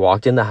said he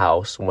walked in the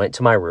house, went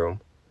to my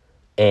room,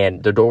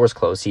 and the door was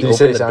closed. Did he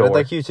say it sounded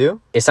like you too?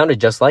 It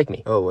sounded just like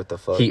me. Oh, what the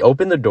fuck? He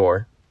opened the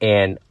door,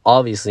 and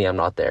obviously I'm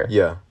not there.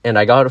 Yeah. And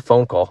I got a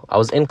phone call. I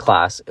was in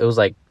class. It was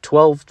like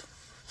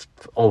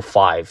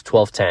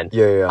 12:10.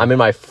 Yeah. I'm in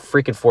my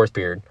freaking fourth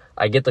period.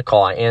 I get the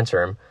call. I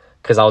answer him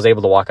because I was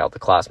able to walk out the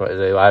class. I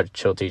had a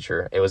chill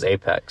teacher. It was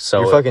Apex.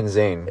 So you're fucking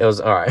Zane. It was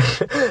all right.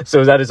 So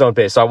it was at his own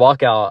pace. So I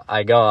walk out.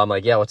 I go. I'm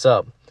like, yeah, what's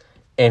up?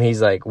 And he's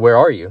like, where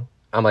are you?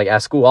 I'm like,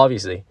 at school,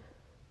 obviously.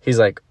 He's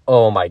like,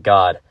 oh my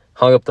God.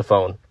 Hung up the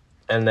phone.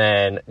 And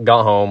then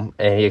got home,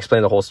 and he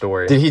explained the whole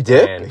story. Did he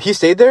dip? He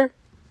stayed there?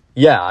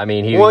 Yeah, I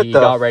mean, he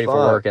got ready for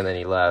work, and then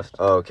he left.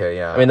 Oh, okay,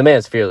 yeah. I mean, the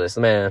man's fearless.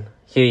 The man,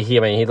 he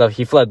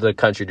fled the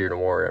country during the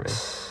war. I mean,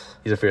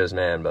 he's a fearless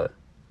man, but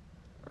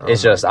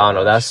it's just, I don't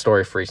know, that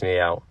story freaks me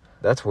out.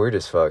 That's weird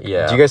as fuck.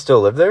 Yeah. Do you guys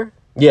still live there?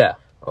 Yeah.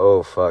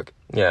 Oh, fuck.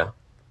 Yeah.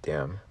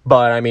 Damn.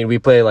 But, I mean, we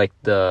play, like,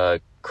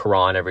 the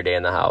Quran every day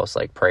in the house,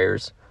 like,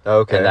 prayers.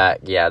 Okay. And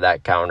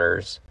that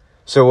counters.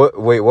 So,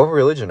 what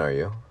religion are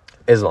you?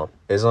 Islam.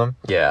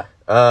 Yeah.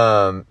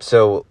 Yeah.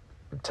 So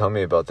tell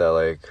me about that.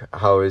 Like,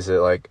 how is it?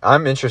 Like,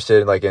 I'm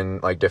interested, like, in,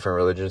 like, different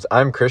religions.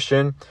 I'm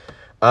Christian.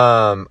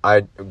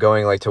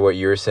 Going, like, to what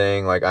you were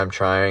saying, like, I'm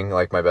trying,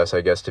 like, my best,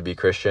 I guess, to be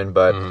Christian,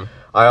 but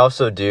I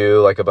also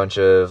do, like, a bunch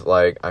of,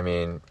 like, I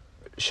mean,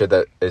 shit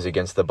that is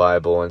against the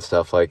Bible and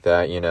stuff like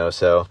that, you know,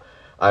 so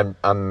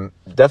I'm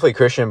definitely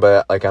Christian,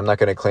 but, like, I'm not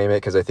going to claim it,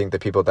 because I think the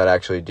people that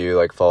actually do,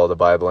 like, follow the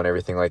Bible and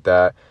everything like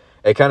that,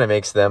 it kind of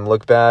makes them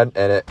look bad,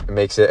 and it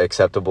makes it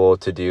acceptable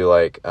to do,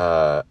 like,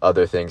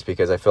 other things,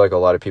 because I feel like a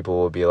lot of people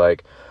will be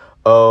like,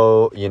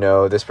 oh, you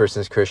know, this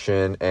person's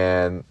Christian,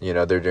 and, you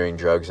know, they're doing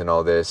drugs and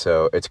all this,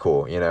 so it's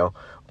cool, you know,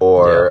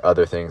 or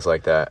other things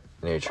like that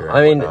nature.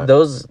 I mean,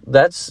 there's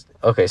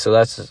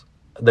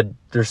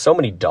so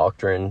many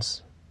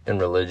doctrines in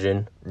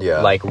religion,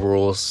 like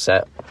rules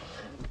set,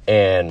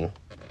 and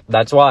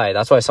that's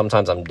why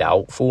sometimes I'm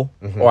doubtful,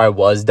 or I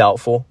was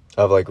doubtful.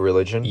 Of, like,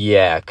 religion?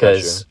 Yeah,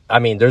 because, I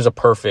mean, there's a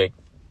perfect...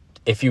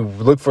 If you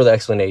look for the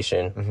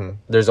explanation,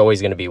 there's always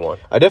going to be one.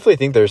 I definitely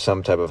think there's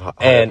some type of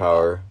higher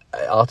power.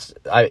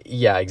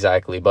 Yeah,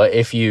 exactly. But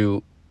if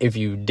you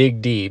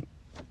dig deep,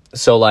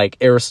 so, like,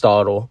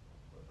 Aristotle,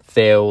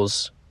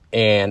 Thales,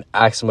 and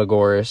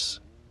Anaxagoras,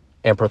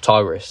 and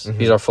Protagoras,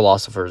 these are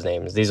philosophers'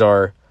 names. These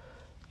are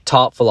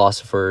top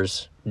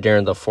philosophers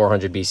during the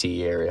 400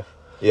 BCE area.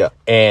 Yeah.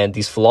 And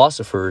these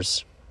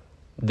philosophers...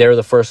 they're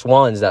the first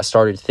ones that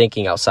started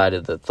thinking outside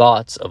of the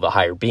thoughts of a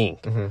higher being.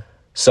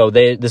 So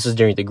this was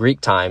during the Greek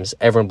times.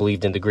 Everyone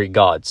believed in the Greek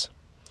gods.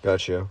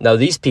 Gotcha. Now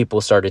these people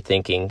started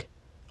thinking,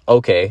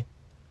 okay,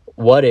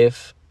 what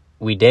if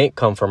we didn't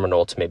come from an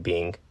ultimate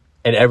being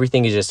and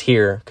everything is just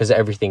here because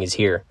everything is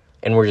here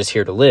and we're just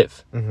here to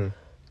live?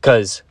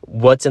 Because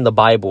what's in the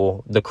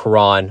Bible, the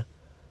Quran,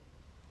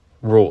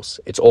 rules.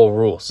 It's all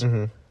rules.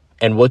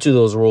 And what do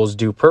those rules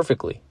do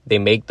perfectly? They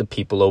make the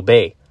people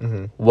obey.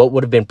 What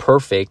would have been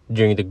perfect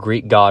during the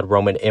Greek god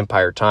Roman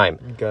Empire time?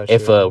 Gotcha.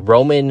 If a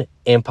Roman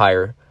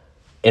Empire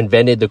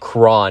invented the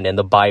Quran and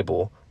the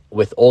Bible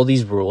with all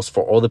these rules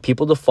for all the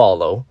people to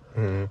follow,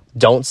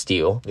 don't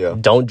steal,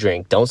 don't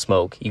drink, don't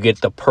smoke, you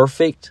get the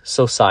perfect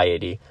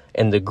society.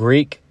 And the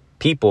Greek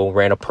people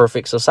ran a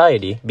perfect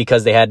society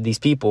because they had these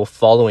people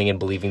following and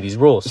believing these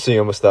rules. So you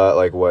almost thought,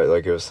 like, what?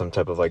 Like, it was some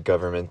type of, like,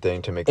 government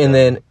thing to make and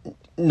then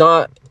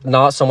not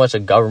so much a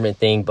government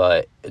thing,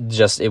 but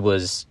just it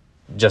was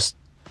just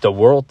the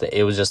world thing.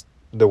 It was just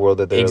the world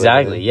that they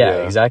exactly were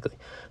living in. Exactly.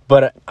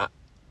 But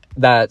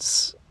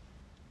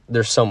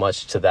there's so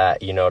much to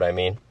that, you know what I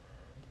mean?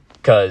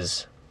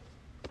 Because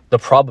the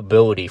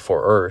probability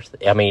for Earth,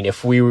 I mean,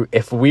 if we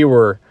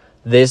were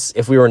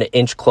an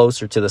inch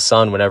closer to the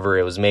sun whenever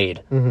it was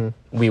made,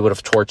 we would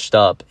have torched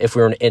up. If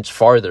we were an inch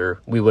farther,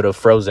 we would have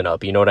frozen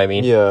up. You know what I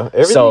mean? Yeah.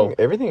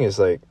 Everything is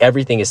like...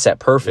 everything is set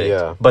perfect.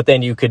 Yeah. But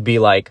then you could be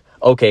like,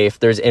 okay, if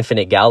there's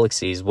infinite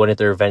galaxies, wouldn't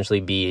there eventually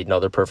be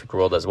another perfect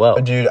world as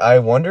well? Dude, I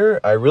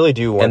really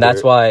do wonder. And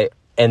that's why...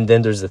 And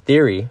then there's the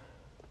theory...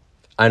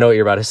 I know what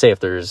you're about to say if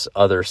there's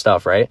other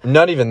stuff, right?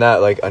 Not even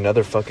that, like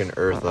another fucking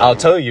Earth. I'll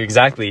tell you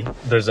exactly.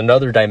 There's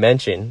another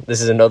dimension.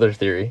 This is another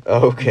theory.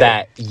 Okay.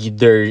 That you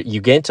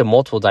get into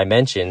multiple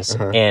dimensions,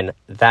 and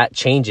that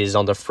changes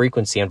on the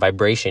frequency and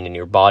vibration in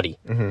your body.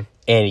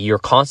 And you're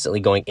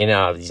constantly going in and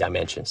out of these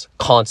dimensions.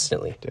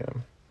 Constantly.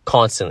 Damn.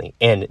 Constantly.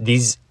 And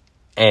these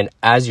And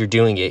as you're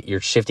doing it, you're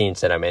shifting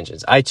into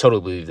dimensions. I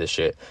totally believe this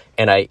shit.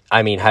 And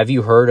I mean, have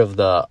you heard of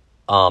the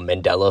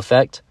Mandela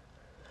effect?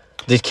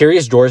 Did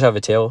Curious George have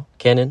a tail,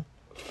 Cannon?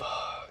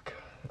 Fuck.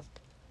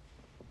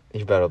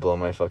 You better blow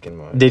my fucking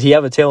mind. Did he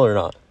have a tail or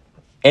not?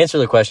 Answer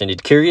the question.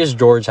 Did Curious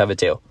George have a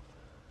tail?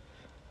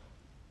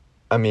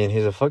 I mean,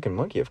 he's a fucking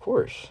monkey, of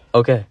course.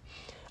 Okay.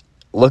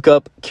 Look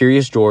up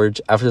Curious George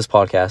after this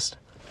podcast.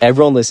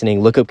 Everyone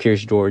listening, look up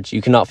Curious George.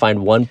 You cannot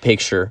find one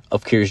picture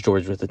of Curious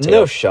George with a tail.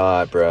 No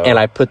shot, bro. And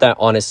I put that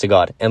honest to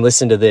God. And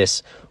listen to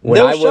this. When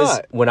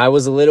I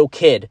was a little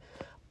kid,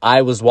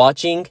 I was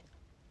watching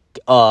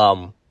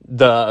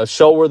the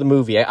show or the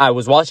movie. I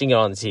was watching it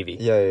on the TV.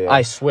 Yeah.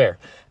 I swear.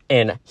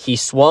 And he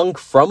swung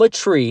from a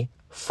tree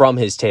from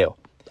his tail.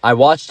 I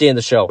watched it in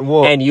the show.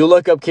 Whoa. And you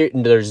look up,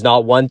 there's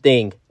not one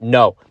thing.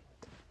 No.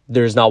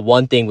 There's not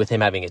one thing with him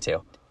having a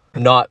tail.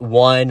 Not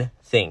one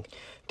thing.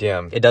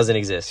 Damn. It doesn't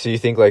exist. So you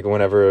think, like,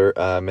 whenever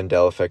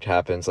Mandela effect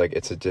happens, like,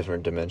 it's a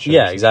different dimension?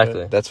 Yeah,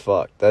 exactly. That's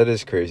fucked. That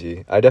is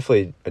crazy. I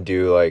definitely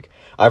do, like...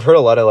 I've heard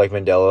a lot of, like,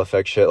 Mandela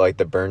effect shit, like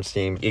the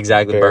Bernstein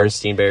Exactly, bears.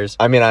 Bernstein bears.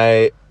 I mean,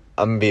 I'm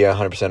gonna be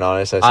 100%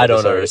 honest. I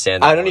don't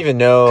understand that I don't even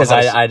know... Because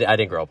I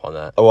didn't grow up on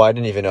that. Oh, well, I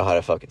didn't even know how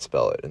to fucking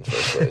spell it in the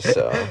first place,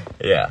 so...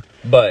 Yeah.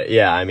 But,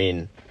 yeah, I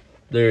mean,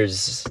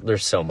 there's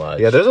so much.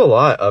 Yeah, there's a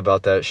lot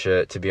about that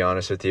shit, to be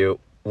honest with you.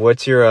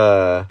 What's your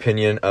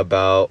opinion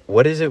about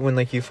what is it when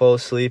like you fall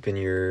asleep and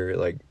you're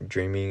like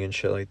dreaming and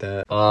shit like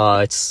that?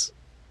 It's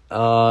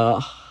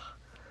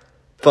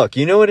fuck,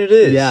 you know what it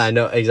is? Yeah, I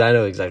know exactly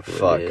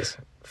what it is.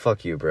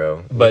 Fuck you,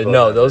 bro. But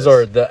no, those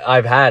are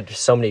I've had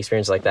so many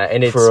experiences like that,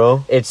 and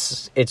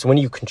it's when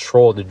you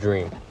control the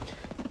dream.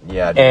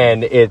 Yeah, dude.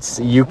 And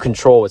it's you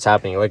control what's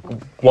happening. Like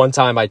one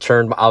time I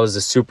was a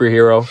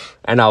superhero,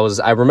 and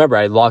I remember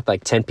I locked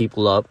like 10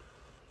 people up.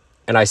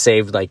 And I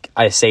saved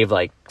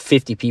like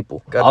 50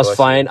 people. God I was bless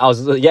fine. you. I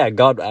was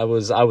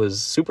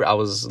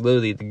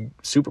literally the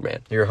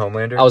Superman. You're a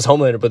Homelander? I was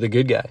Homelander, but the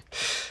good guy.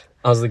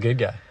 I was the good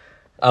guy.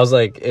 I was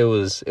like, it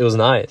was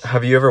nice.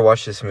 Have you ever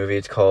watched this movie?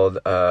 It's called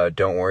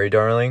Don't Worry,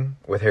 Darling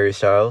with Harry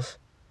Styles.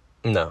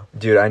 No.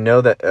 Dude, I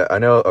know that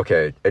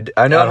okay.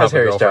 I know it has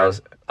Harry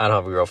Styles. I don't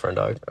have a girlfriend,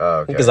 dog. Oh,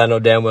 okay. Because I know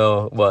damn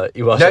well what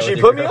you watch. No, she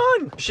put me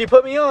on. She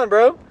put me on,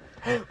 bro.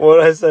 What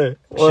did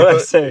I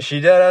say?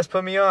 She dead ass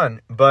put me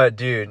on. But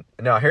dude,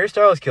 no, Harry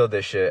Styles killed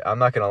this shit. I'm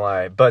not gonna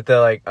lie. But the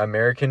like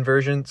American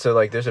version, so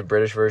like there's a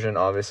British version,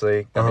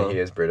 obviously. I mean, he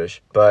is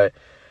British, but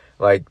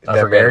like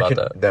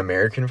the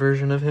American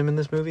version of him in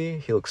this movie,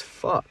 he looks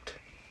fucked.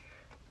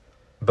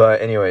 But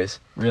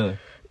anyways, Really?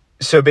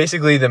 So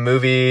basically, the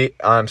movie.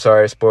 I'm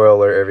sorry, spoiler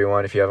alert,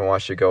 everyone. If you haven't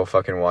watched it, go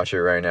fucking watch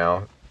it right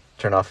now.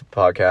 Turn off the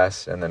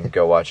podcast and then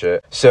go watch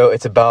it. So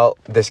it's about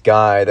this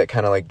guy that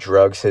kind of like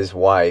drugs his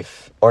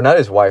wife, or not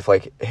his wife,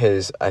 like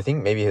I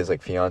think maybe his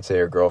like fiance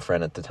or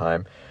girlfriend at the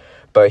time,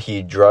 but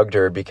he drugged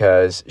her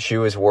because she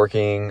was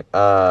working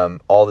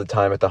all the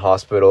time at the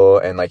hospital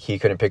and like he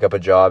couldn't pick up a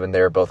job and they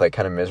were both like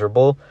kind of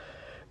miserable.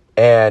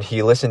 And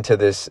he listened to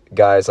this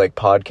guy's like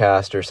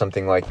podcast or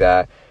something like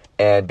that.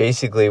 And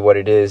basically what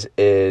it is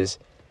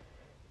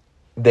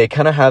they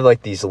kind of have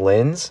like these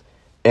lenses.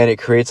 And it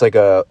creates like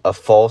a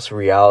false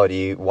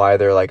reality while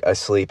they're like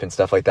asleep and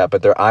stuff like that.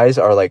 But their eyes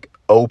are like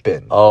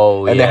open.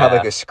 Oh, and they have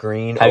like a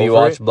screen. Have you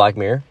watched Black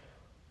Mirror?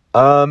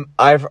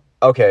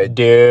 Okay.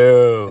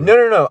 Dude.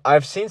 No.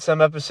 I've seen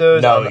some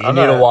episodes. No, you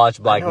need to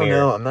watch Black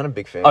Mirror. No, I'm not a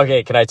big fan.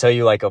 Okay, can I tell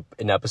you like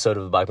an episode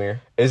of Black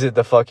Mirror? Is it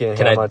the fucking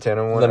Hannah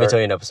Montana one? Let me tell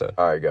you an episode.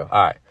 All right, go.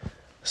 All right.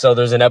 So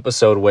there's an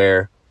episode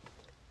where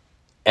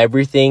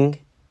everything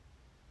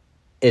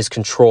is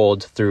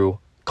controlled through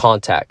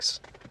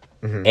contacts.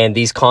 Mm-hmm. And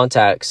these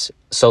contacts,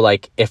 so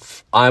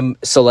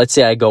let's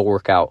say I go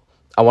work out.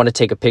 I want to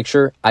take a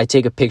picture. I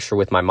take a picture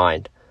with my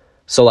mind.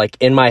 So like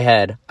in my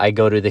head, I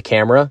go to the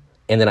camera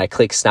and then I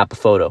click snap a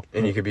photo.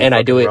 And you could be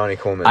Ronnie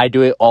Coleman. I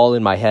do it all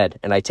in my head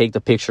and I take the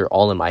picture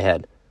all in my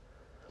head.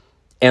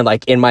 And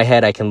like in my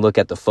head, I can look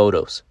at the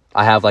photos.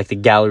 I have like the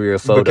gallery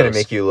of photos. But can it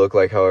make you look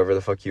like however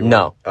the fuck you want?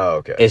 No. Oh,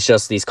 okay. It's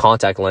just these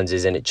contact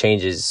lenses and it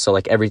changes. So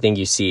like everything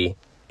you see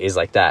is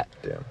like that.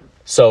 Damn.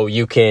 So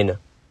you can...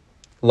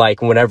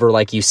 Like, whenever,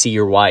 like, you see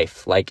your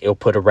wife, like, it'll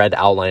put a red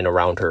outline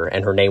around her,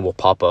 and her name will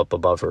pop up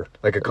above her.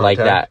 Like a contact? Like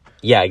that.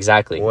 Yeah,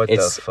 exactly. What the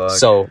fuck?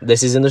 So,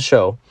 this is in the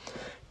show,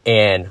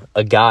 and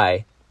a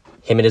guy,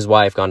 him and his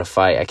wife got in a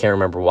fight, I can't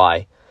remember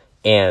why,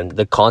 and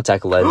the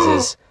contact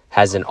lenses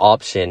has an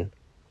option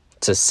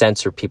to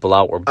censor people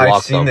out or block them.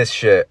 I've seen this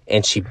shit.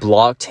 And she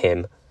blocked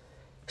him,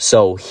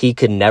 so he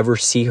could never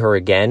see her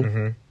again.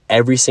 Mm-hmm.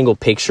 Every single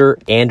picture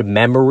and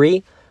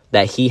memory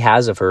that he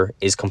has of her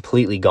is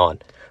completely gone.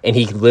 And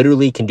he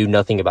literally can do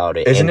nothing about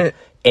it. Isn't it?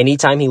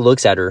 Anytime he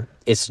looks at her,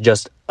 it's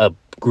just a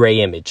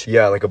gray image.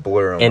 Yeah, like a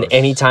blur almost. And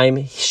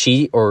anytime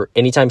she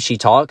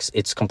talks,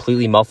 it's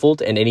completely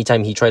muffled. And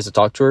anytime he tries to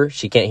talk to her,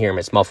 she can't hear him.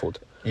 It's muffled.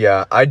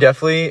 Yeah, I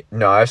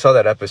saw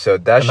that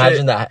episode.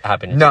 Imagine that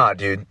happening. Nah,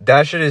 dude.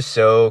 That shit is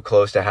so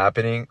close to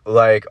happening.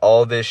 Like,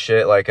 all this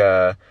shit, like,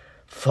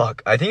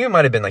 Fuck, I think it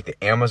might have been like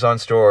the Amazon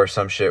store or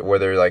some shit where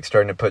they're like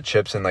starting to put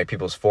chips in like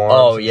people's forms.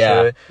 Oh and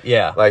yeah, shit.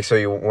 yeah. Like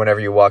so, whenever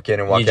you walk in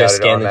and walk You out, just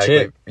it scan the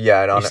automatically. chip.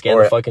 Yeah, You scan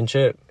the fucking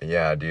chip.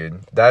 Yeah,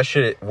 dude, that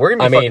shit. We're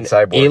gonna be fucking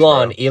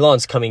cyborgs.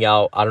 Elon's coming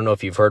out. I don't know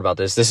if you've heard about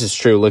this. This is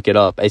true. Look it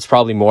up. It's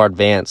probably more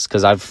advanced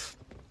because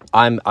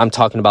I'm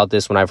talking about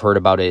this when I've heard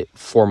about it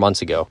 4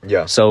 months ago.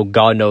 Yeah. So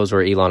God knows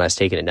where Elon has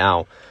taken it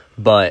now,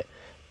 but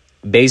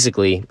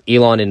basically,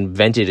 Elon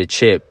invented a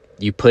chip.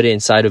 You put it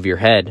inside of your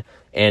head,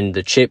 and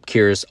the chip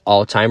cures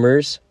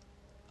Alzheimer's,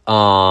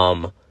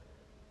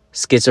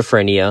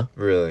 schizophrenia,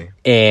 really,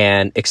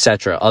 and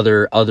etc.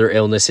 Other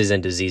illnesses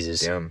and diseases.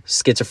 Damn.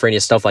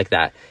 Schizophrenia, stuff like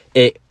that.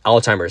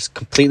 Alzheimer's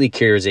completely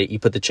cures it. You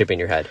put the chip in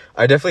your head.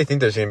 I definitely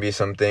think there's gonna be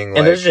something.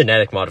 And there's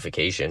genetic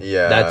modification.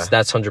 Yeah,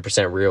 that's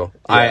 100% real.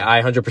 Yeah.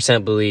 I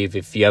 100% believe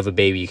if you have a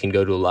baby, you can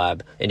go to a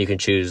lab and you can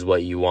choose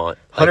what you want.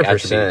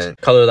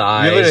 100%. Color of the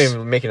eyes. You're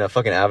literally making a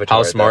fucking avatar.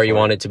 How smart you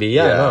want it to be.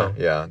 Yeah, I know.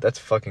 Yeah, that's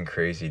fucking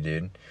crazy,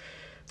 dude.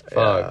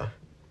 Fuck.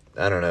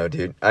 I don't know,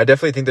 dude. I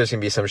definitely think there's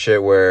gonna be some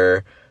shit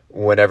where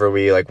whenever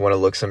we like want to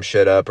look some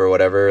shit up or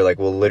whatever, like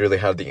we'll literally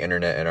have the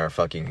internet in our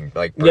fucking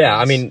like brains. Yeah,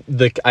 I mean,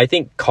 I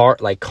think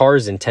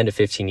cars in 10 to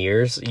 15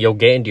 years, you'll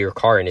get into your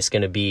car and it's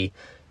gonna be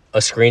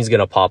a screen's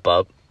gonna pop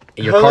up.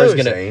 Your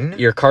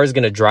car's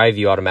gonna drive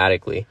you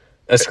automatically.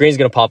 A screen's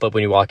gonna pop up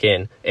when you walk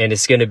in, and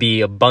it's gonna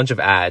be a bunch of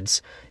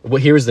ads.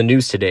 Well, here's the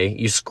news today.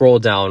 You scroll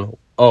down.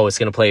 Oh, it's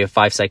gonna play a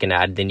 5-second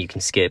ad. Then you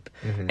can skip,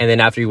 and then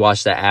after you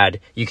watch that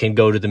ad, you can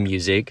go to the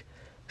music.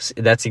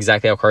 That's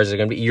exactly how cars are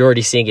going to be. You're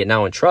already seeing it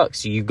now in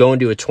trucks. You go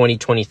into a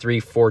 2023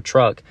 Ford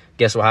truck.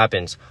 Guess what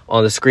happens?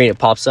 On the screen, it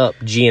pops up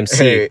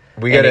GMC,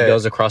 and it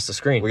goes across the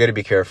screen. We got to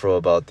be careful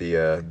about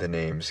the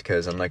names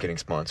because I'm not getting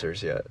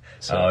sponsors yet.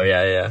 So. Oh,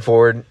 yeah.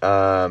 Ford,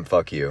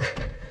 fuck you.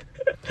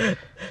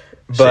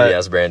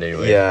 Shitty-ass brand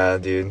anyway. Yeah,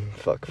 dude.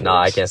 Fuck Fords.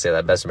 Nah, I can't say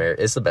that.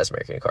 It's the best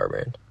American car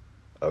brand.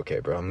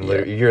 Okay, bro.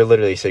 You're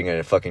literally sitting in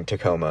a fucking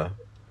Tacoma.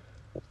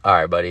 All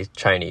right, buddy.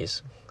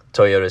 Chinese.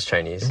 Toyota's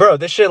Chinese. Bro,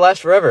 this shit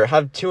lasts forever.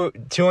 Have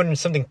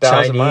 200-something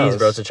thousand miles. Chinese,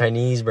 bro. It's a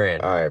Chinese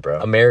brand. All right,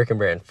 bro. American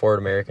brand. Ford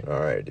American. All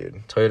right,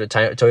 dude.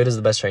 Toyota's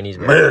the best Chinese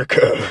brand.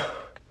 America.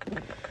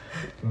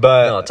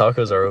 But no,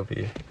 tacos are OP.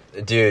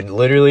 Dude,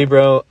 literally,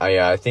 bro.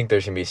 I think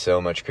there's gonna be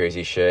so much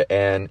crazy shit,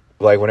 and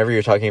like whenever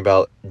you're talking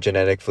about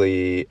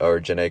genetically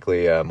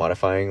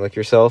modifying like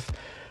yourself,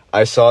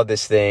 I saw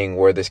this thing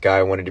where this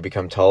guy wanted to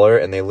become taller,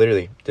 and they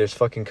literally just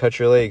fucking cut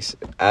your legs,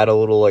 add a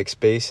little like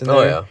space in there.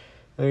 Oh yeah.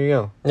 There you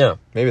go. Yeah.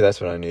 Maybe that's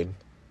what I need.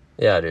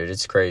 Yeah, dude,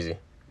 it's crazy.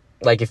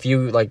 Like if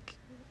you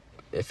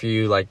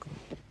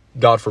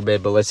God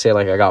forbid, but let's say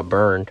like I got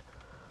burned.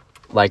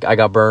 Like I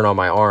got burned on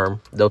my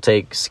arm, they'll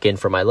take skin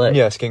from my leg.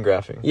 Yeah, skin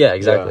grafting. Yeah,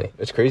 exactly. Yeah,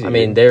 it's crazy. I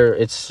mean,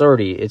 it's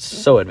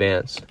so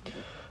advanced.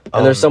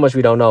 And there's so much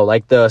we don't know.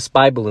 Like the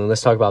spy balloon,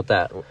 let's talk about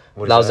that. That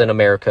was in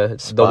America.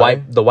 It's the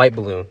white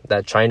balloon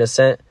that China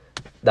sent.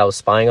 That was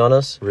spying on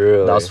us.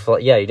 Really? That was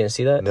yeah. You didn't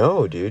see that?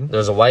 No, dude.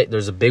 There's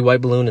a big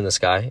white balloon in the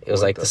sky. It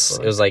was like this.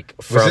 It was like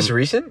from. Was this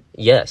recent?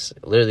 Yes,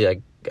 literally.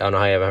 Like I don't know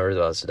how you haven't heard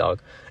about this, dog.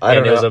 I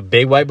don't know. It was a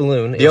big white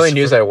balloon. The only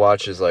news I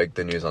watch is like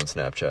the news on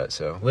Snapchat.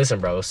 So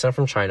listen, bro. It was sent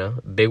from China.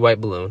 Big white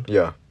balloon.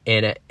 Yeah.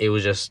 And it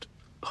was just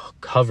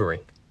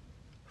hovering,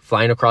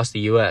 flying across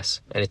the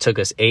U.S. And it took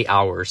us 8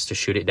 hours to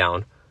shoot it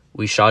down.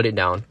 We shot it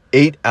down.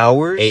 8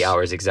 hours? 8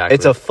 hours, exactly.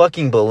 It's a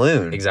fucking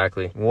balloon.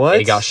 Exactly. What?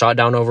 It got shot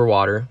down over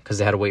water because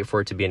they had to wait for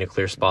it to be in a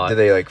clear spot. Did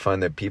they like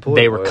find the people?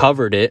 They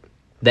recovered it.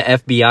 The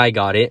FBI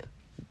got it.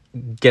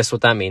 Guess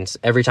what that means?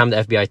 Every time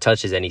the FBI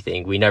touches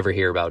anything, we never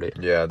hear about it.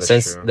 Yeah, that's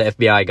Since true. the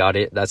FBI got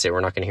it, that's it.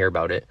 We're not going to hear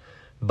about it.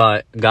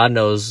 But God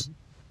knows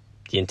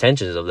the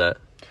intentions of that.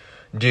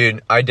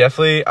 Dude, I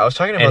was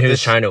talking about and who's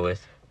this. China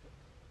with?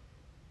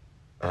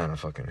 I don't know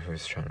fucking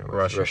who's China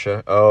with.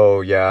 Russia.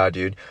 Oh, yeah,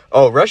 dude.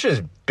 Oh,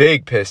 Russia's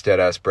big pissed at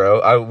us,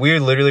 bro. We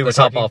literally were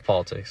talking... talking... off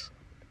politics.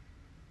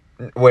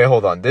 Wait,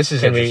 hold on. This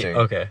is interesting.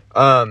 Okay.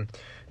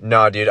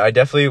 No, dude, I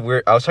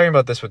was talking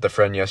about this with a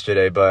friend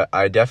yesterday, but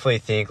I definitely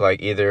think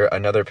like either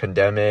another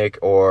pandemic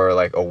or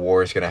like a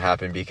war is going to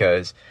happen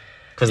because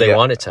they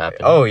want it to happen.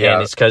 Oh, yeah.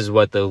 And it's because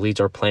what the elites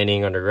are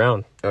planning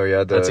underground. Oh,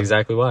 yeah. That's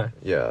exactly why.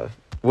 Yeah.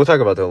 We'll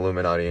talk about the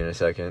Illuminati in a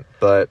second,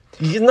 but...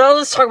 No,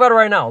 let's talk about it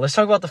right now. Let's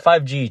talk about the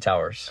 5G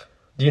towers.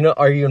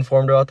 Are you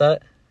informed about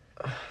that?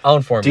 I'll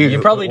inform you.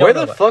 You probably don't where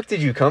know the fuck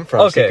did you come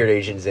from, Secret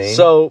Agent Zane?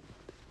 So,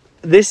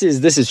 this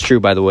is true,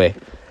 by the way.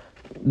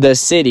 The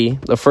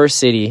first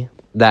city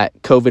that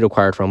COVID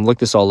acquired from, look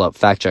this all up,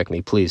 fact check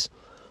me, please.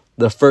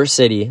 The first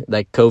city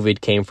that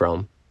COVID came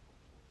from,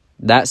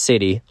 that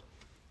city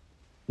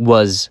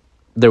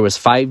there was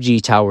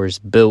 5G towers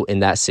built in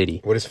that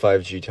city. What is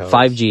 5G towers?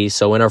 5G,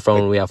 so in our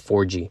phone we have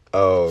 4G.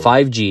 Oh.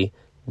 5G,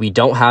 we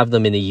don't have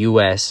them in the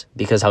U.S.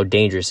 because how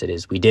dangerous it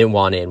is. We didn't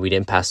want it and we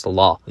didn't pass the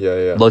law.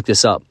 Yeah. Look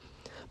this up.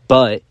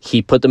 But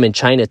he put them in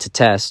China to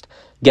test.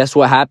 Guess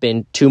what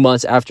happened 2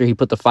 months after he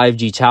put the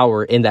 5G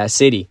tower in that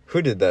city?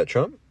 Who did that,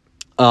 Trump?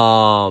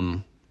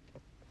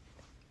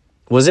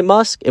 Was it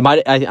Musk? It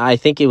might. I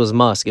think it was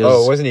Musk. It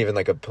wasn't even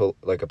like a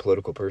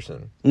political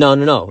person. No.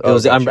 It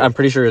was. Gotcha. I'm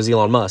pretty sure it was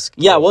Elon Musk.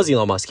 Yeah, it was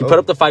Elon Musk. He put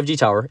up the 5G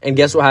tower, and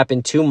guess what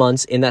happened 2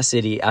 months in that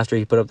city after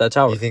he put up that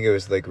tower? You think it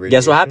was like radiation?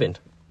 Guess what happened?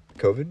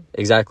 COVID?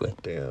 Exactly.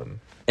 Damn.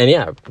 And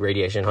yeah,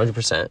 radiation,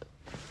 100%.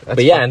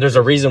 But yeah, and there's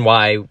a reason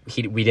why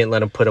we didn't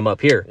let him put them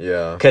up here.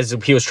 Yeah. Because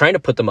he was trying to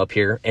put them up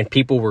here, and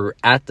people were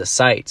at the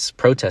sites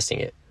protesting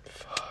it.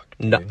 Fuck.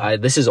 No,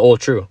 this is all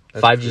true.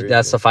 That's 5G. crazy.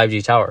 That's the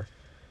 5G tower.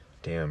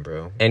 Damn,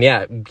 bro. And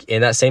yeah,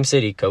 in that same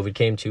city, COVID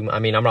came to. I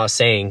mean, I'm not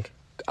saying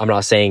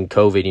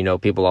COVID. You know,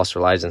 people lost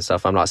their lives and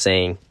stuff. I'm not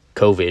saying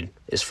COVID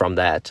is from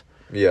that.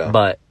 Yeah.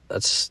 But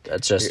that's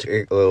just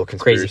a little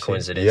conspiracy. Crazy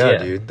coincidence. Yeah, Yeah,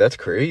 dude, that's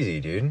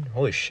crazy, dude.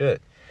 Holy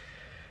shit.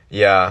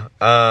 Yeah.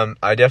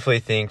 I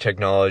definitely think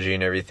technology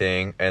and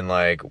everything, and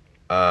like,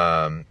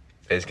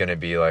 is gonna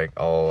be like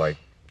all like.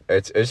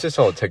 It's just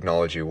all a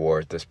technology war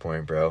at this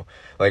point, bro.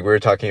 Like, we were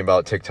talking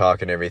about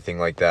TikTok and everything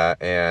like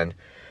that, and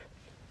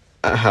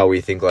how we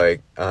think like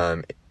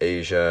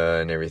Asia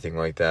and everything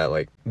like that,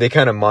 like they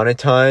kind of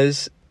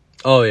monetize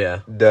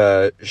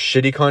the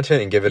shitty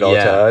content and give it all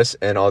to us,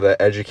 and all the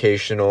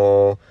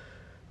educational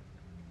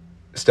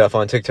stuff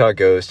on TikTok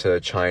goes to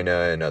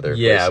China and other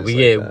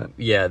places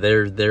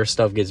their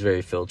stuff gets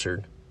very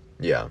filtered.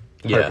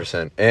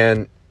 100%.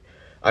 And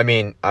I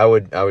mean, I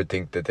would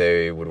think that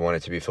they would want it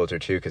to be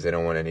filtered too, because they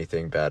don't want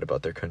anything bad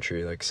about their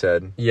country, like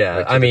said.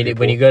 Like, I mean,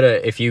 when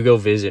if you go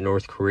visit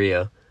North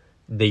Korea,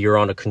 you're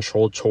on a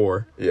controlled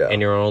tour,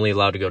 and you're only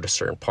allowed to go to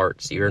certain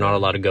parts. You're not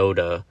allowed to go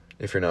to...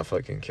 If you're not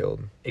fucking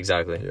killed.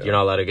 Exactly. Yeah. You're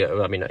not allowed to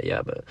go... I mean,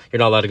 yeah, but you're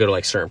not allowed to go to,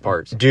 like, certain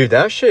parts. Dude,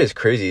 that shit is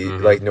crazy.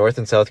 Mm-hmm. Like, North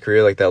and South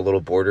Korea, like, that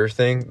little border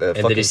thing.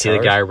 And did you see the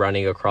guy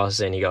running across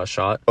and he got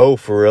shot? Oh,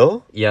 for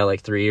real? Yeah,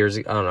 like 3 years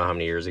ago. I don't know how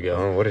many years ago.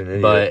 Oh, what an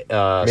idiot.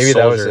 But, maybe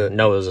soldier, that was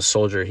No, it was a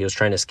soldier. He was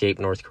trying to escape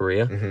North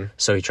Korea. Mm-hmm.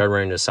 So he tried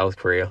running to South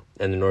Korea.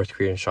 And the North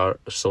Korean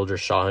soldier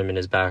shot him in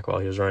his back while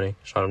he was running.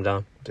 Shot him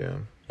down.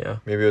 Damn. Yeah,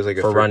 maybe it was like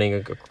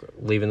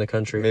leaving the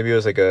country. Maybe it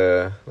was like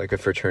a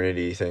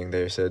fraternity thing.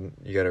 They said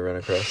you got to run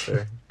across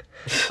there.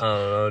 I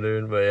don't know,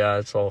 dude, but yeah,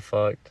 it's all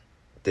fucked.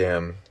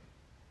 Damn.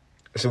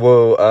 So,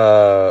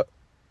 well,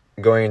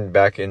 going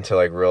back into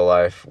like real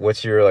life,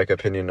 what's your like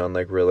opinion on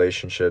like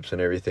relationships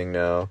and everything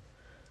now?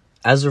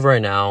 As of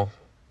right now,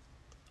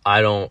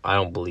 I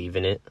don't believe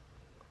in it.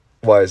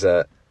 Why is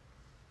that?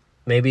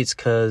 Maybe it's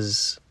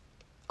because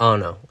I don't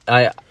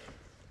know.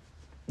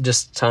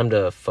 Just time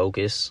to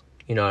focus.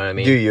 You know what I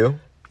mean? Do you?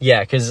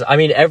 Yeah, because, I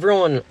mean,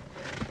 everyone...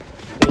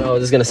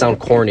 this is going to sound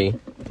corny,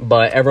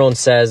 but everyone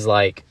says,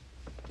 like,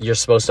 you're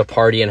supposed to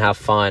party and have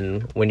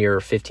fun when you're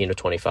 15 to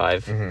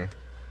 25.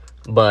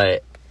 Mm-hmm.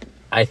 But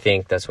I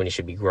think that's when you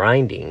should be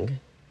grinding.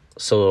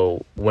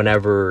 So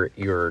whenever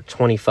you're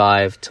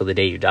 25 till the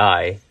day you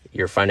die,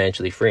 you're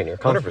financially free and you're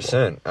comfortable.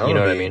 100%. You know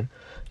what I mean?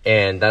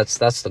 And that's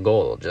the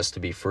goal, just to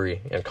be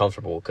free and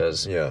comfortable.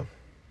 Because, you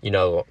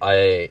know,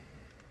 I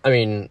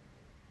mean,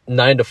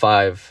 9 to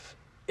 5...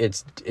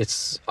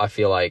 It's I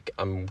feel like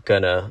I'm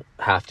gonna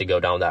have to go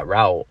down that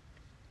route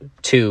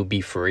to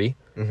be free.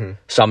 Mm-hmm.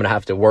 So I'm gonna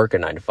have to work a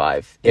 9 to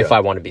 5 if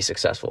I want to be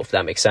successful, if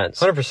that makes sense.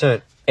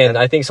 100%. And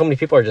I think so many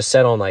people are just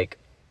set on like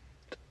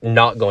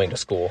not going to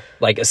school,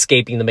 like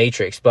escaping the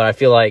matrix. But I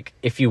feel like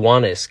if you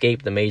want to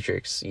escape the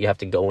matrix, you have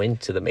to go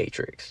into the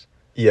matrix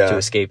to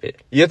escape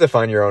it. You have to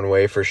find your own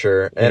way for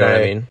sure. You know what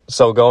I mean?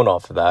 So going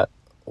off of that,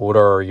 what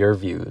are your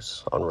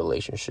views on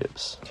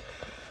relationships?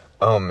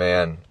 Oh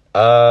man.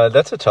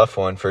 That's a tough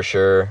one for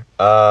sure.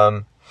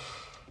 I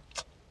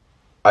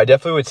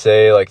definitely would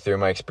say, like, through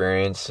my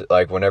experience,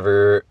 like,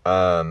 whenever,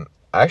 I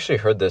actually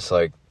heard this,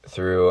 like,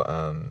 through,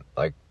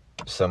 like,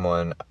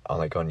 someone on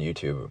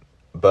YouTube,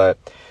 but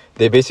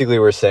they basically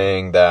were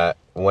saying that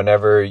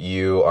whenever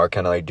you are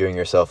kind of, like, doing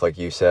yourself, like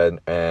you said,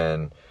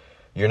 and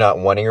you're not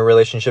wanting a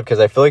relationship,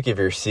 because I feel like if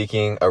you're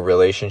seeking a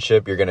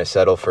relationship, you're going to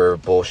settle for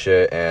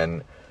bullshit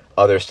and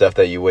other stuff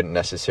that you wouldn't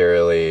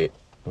necessarily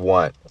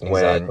want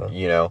when,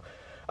 you know...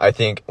 I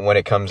think when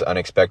it comes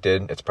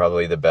unexpected, it's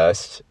probably the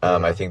best.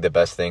 I think the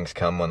best things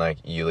come when like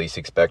you least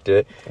expect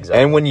it.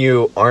 Exactly. And when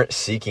you aren't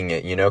seeking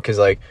it, you know, because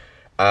like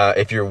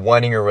if you're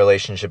wanting a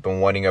relationship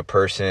and wanting a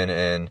person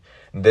and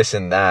this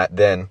and that,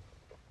 then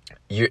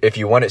if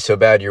you want it so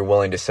bad, you're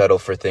willing to settle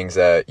for things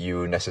that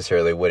you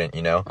necessarily wouldn't,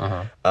 you know.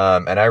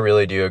 And I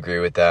really do agree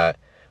with that.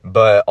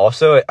 But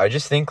also, I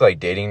just think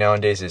like dating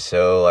nowadays is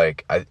so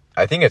like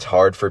I think it's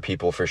hard for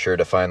people for sure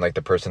to find like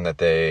the person that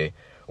they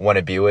want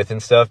to be with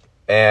and stuff.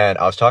 And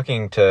I was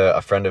talking to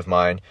a friend of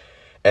mine,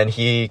 and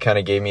he kind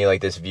of gave me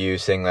like this view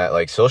saying that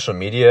like social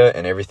media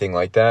and everything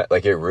like that,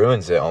 like it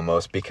ruins it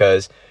almost,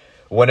 because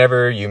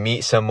whenever you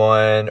meet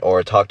someone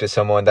or talk to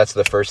someone, that's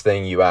the first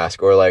thing you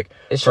ask. Or like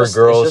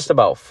girls, it's just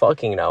about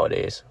fucking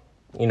nowadays.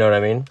 You know what I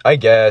mean? I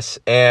guess.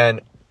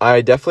 And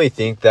I definitely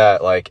think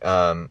that like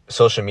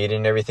social media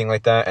and everything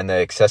like that, and the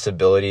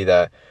accessibility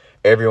that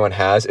everyone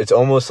has, it's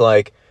almost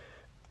like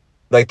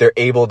they're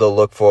able to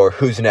look for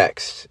who's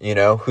next, you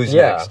know, who's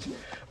next.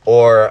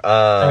 Or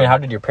I mean, how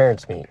did your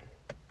parents meet?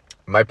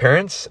 My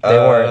parents, They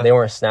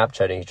weren't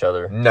Snapchatting each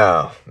other.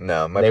 No.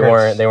 They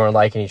weren't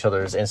liking each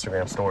other's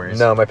Instagram stories.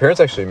 No, my parents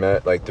actually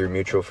met like through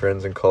mutual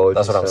friends in college.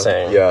 That's what I'm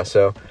saying. Yeah,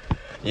 so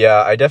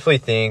yeah, I definitely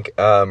think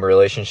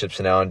relationships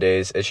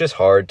nowadays, it's just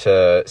hard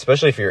to,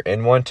 especially if you're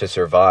in one, to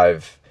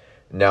survive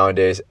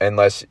nowadays,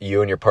 unless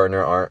you and your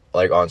partner aren't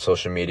like on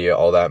social media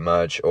all that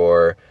much,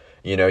 or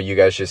you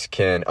guys just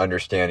can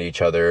understand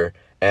each other.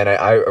 And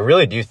I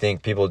really do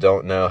think people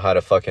don't know how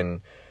to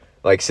fucking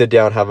like sit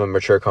down, have a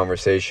mature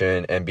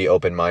conversation, and be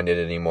open-minded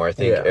anymore. I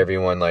think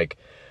everyone like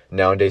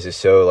nowadays is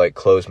so like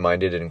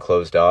closed-minded and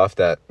closed off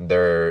that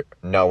they're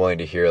not willing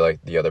to hear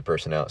like the other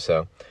person out.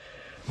 So,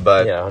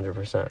 but yeah,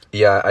 100%.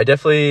 Yeah, I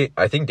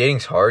think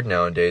dating's hard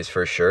nowadays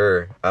for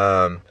sure.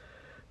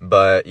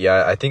 But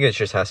yeah, I think it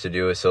just has to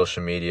do with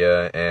social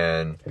media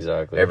and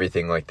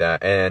everything like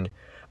that. And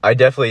I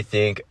definitely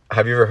think,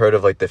 have you ever heard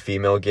of like the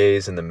female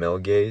gaze and the male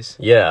gaze?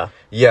 Yeah.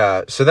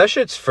 Yeah, so that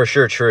shit's for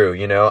sure true,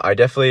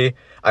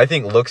 I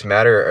think looks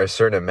matter a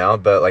certain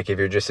amount, but like if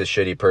you're just a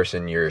shitty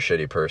person, you're a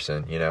shitty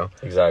person,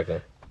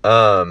 Exactly.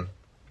 Oh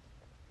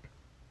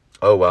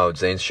wow,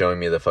 Zane's showing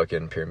me the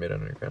fucking pyramid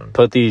underground.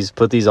 Put these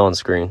on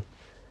screen.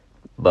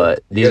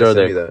 But these are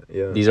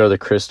the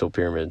crystal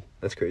pyramid.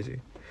 That's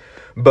crazy.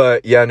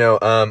 But yeah, no,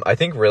 I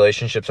think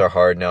relationships are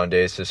hard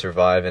nowadays to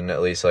survive, and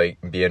at least like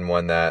be in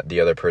one that the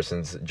other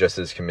person's just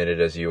as committed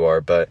as you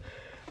are. But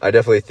I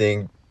definitely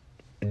think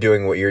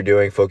doing what you're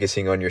doing,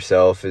 focusing on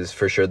yourself, is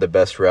for sure the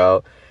best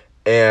route.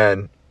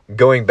 And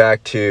going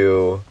back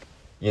to,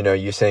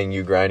 you saying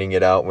you grinding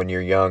it out when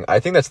you're young, I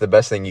think that's the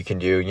best thing you can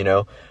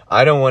do.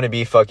 I don't want to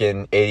be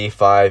fucking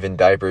 85 in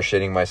diapers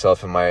shitting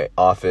myself in my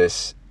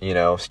office,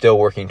 still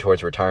working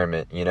towards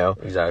retirement,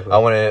 Exactly. I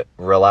want to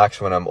relax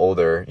when I'm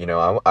older,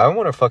 I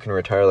want to fucking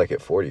retire like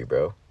at 40,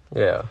 bro.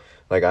 Yeah.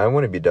 Like, I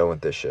want to be done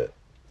with this shit.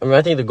 I mean,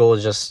 I think the goal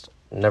is just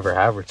never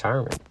have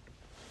retirement.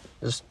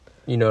 Just,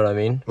 you know what I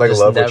mean? Like,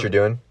 just love what you're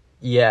doing?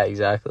 Yeah,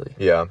 exactly.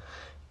 Yeah.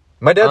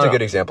 My dad's a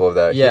good example of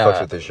that. Yeah, he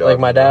fucks with his job. Like,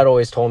 my dad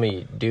always told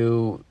me,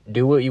 do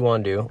what you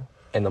want to do,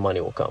 and the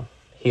money will come.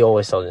 He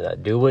always told me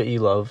that. Do what you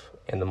love,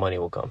 and the money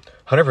will come.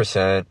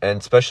 100%. And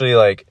especially,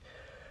 like,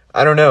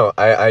 I don't know.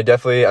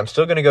 I'm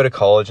still going to go to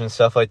college and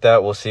stuff like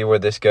that. We'll see where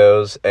this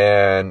goes,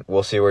 and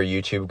we'll see where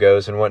YouTube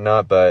goes and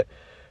whatnot. But,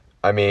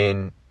 I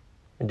mean...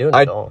 You're doing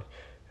it all.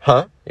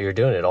 Huh? You're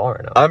doing it all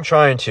right now. I'm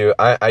trying to.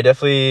 I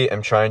definitely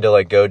am trying to,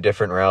 like, go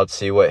different routes,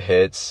 see what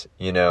hits,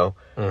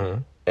 Mm-hmm.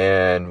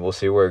 And we'll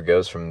see where it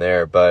goes from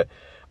there. But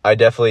I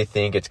definitely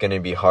think it's going to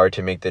be hard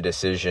to make the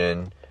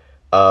decision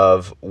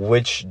of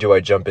which do I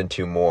jump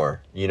into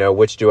more,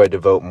 which do I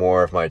devote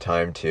more of my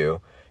time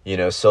to,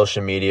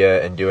 social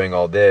media and doing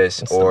all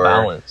this, it's or the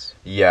balance.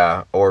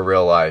 Yeah, or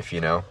real life,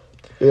 Yeah.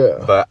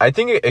 But I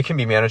think it can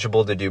be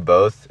manageable to do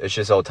both. It's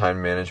just all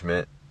time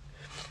management.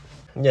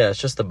 Yeah, it's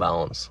just the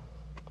balance.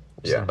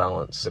 It's Yeah, the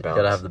balance. the You balance.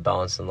 gotta have the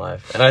balance in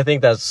life. And I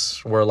think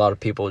that's where a lot of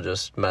people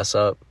just mess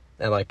up.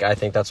 And, like, I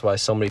think that's why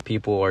so many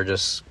people are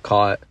just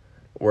caught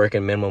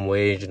working minimum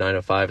wage, 9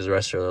 to 5 the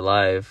rest of their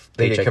life,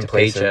 They get paycheck to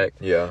complacent. paycheck.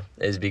 Yeah.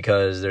 Is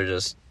because they're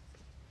just,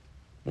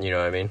 you know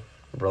what I mean,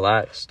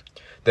 relaxed.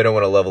 They don't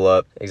want to level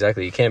up.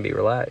 Exactly. You can't be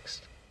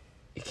relaxed.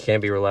 You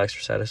can't be relaxed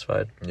or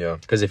satisfied. Yeah.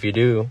 Because if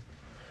you're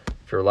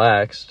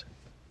relaxed,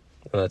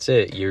 well, that's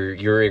it.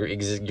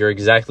 You're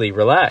exactly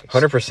relaxed.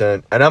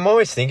 100%. And I'm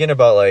always thinking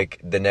about, like,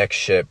 the next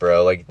shit,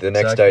 bro. Like, the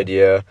next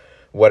idea,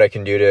 what I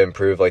can do to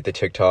improve, like, the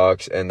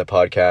TikToks and the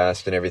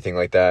podcast and everything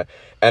like that.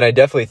 And I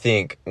definitely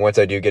think once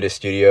I do get a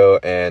studio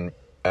and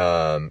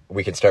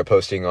we can start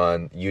posting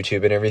on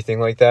YouTube and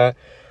everything like that,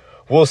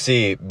 we'll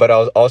see. But I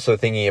was also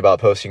thinking about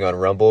posting on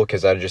Rumble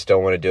because I just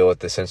don't want to deal with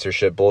the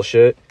censorship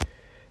bullshit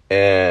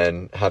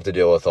and have to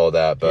deal with all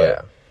that.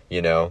 But,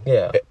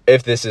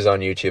 if this is on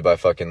YouTube, I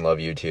fucking love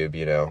YouTube,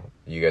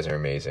 You guys are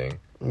amazing.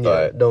 Yeah,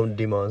 but don't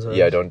demonetize.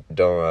 Yeah, don't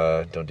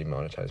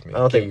demonetize me. I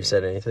don't think you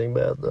said anything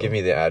bad, though. Give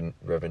me the ad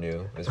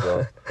revenue as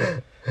well.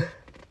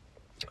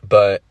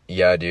 But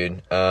yeah,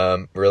 dude,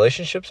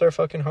 relationships are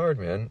fucking hard,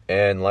 man,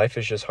 and life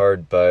is just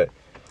hard. But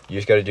you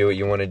just got to do what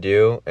you want to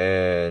do,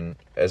 and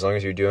as long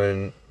as you're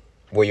doing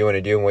what you want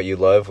to do and what you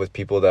love with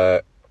people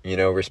that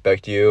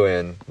respect you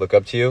and look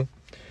up to you,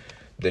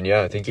 then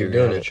yeah, I think you're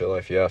gonna have a chill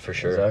life. Yeah, for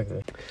sure.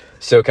 Exactly.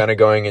 So kind of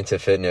going into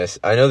fitness,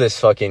 I know this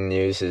fucking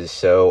news is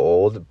so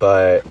old,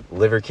 but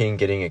Liver King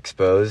getting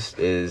exposed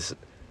is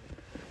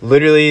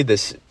literally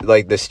this,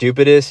 like, the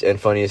stupidest and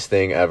funniest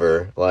thing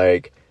ever.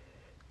 Like,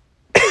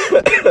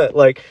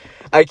 like,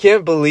 I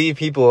can't believe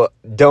people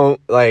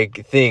don't,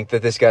 like, think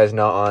that this guy's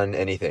not on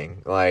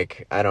anything.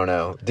 Like, I don't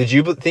know. Did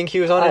you think he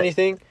was on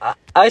anything?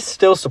 I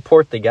still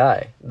support the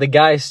guy. The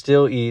guy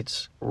still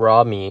eats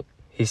raw meat.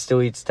 He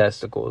still eats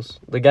testicles.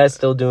 The guy's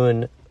still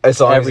doing as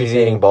long as he's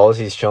eating balls,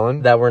 he's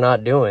chilling. That we're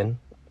not doing.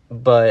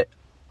 But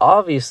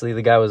obviously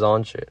the guy was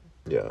on shit.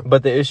 Yeah.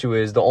 But the issue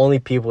is the only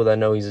people that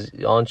know he's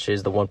on shit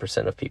is the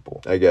 1% of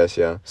people. I guess,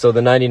 yeah. So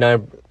the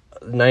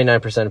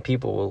 99% of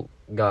people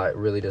got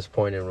really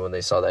disappointed when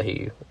they saw that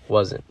he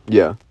wasn't.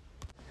 Yeah.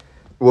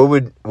 What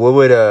would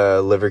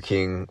Liver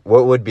King,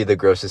 what would be the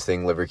grossest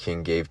thing Liver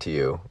King gave to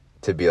you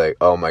to be like,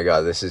 oh my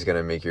god, this is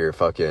gonna make your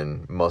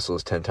fucking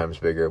muscles 10 times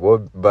bigger.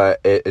 Well, but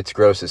it's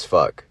gross as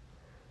fuck.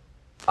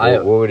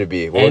 What would it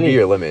be? What would be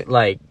your limit?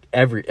 Like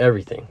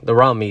everything. The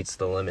raw meat's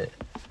the limit.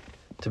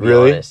 To be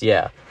Really? honest,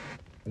 yeah.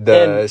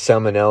 The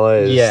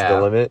salmonella is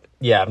the limit.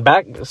 Yeah.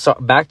 Back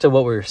to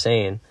what we were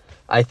saying.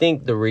 I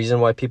think the reason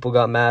why people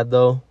got mad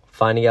though,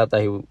 finding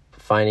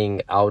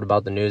out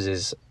about the news,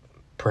 is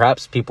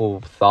perhaps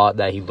people thought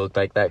that he looked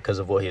like that because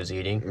of what he was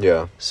eating.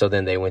 Yeah. So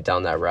then they went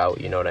down that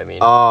route. You know what I mean?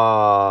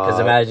 Because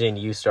imagine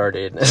you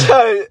started.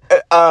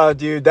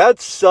 Dude, that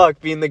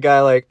sucked. Being the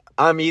guy like,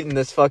 I'm eating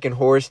this fucking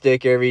horse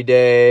dick every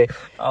day.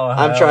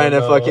 I'm trying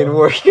to fucking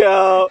work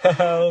out.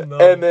 Hell no.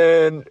 And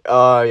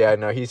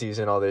then, he's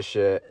using all this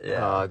shit.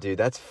 Yeah. Dude,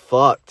 that's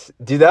fucked.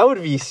 Dude, that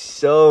would be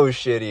so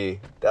shitty.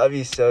 That would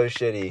be so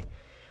shitty.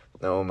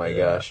 Oh my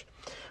gosh.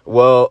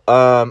 Well,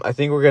 I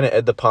think we're gonna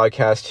end the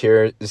podcast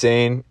here.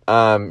 Zane,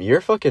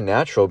 you're fucking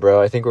natural,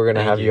 bro. I think we're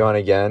gonna have you on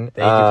again.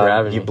 Thank you for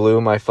having me. You blew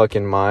my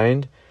fucking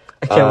mind.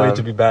 I can't wait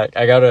to be back.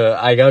 I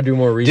gotta do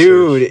more research.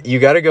 Dude, you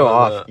gotta go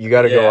off. You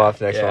gotta go off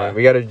next one.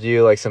 We gotta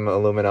do like some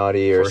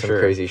Illuminati or some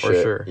crazy shit.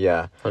 For sure.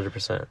 Yeah.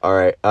 100%. All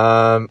right.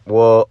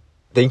 Well,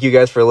 thank you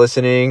guys for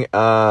listening.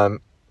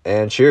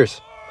 And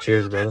cheers.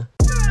 Cheers, brother.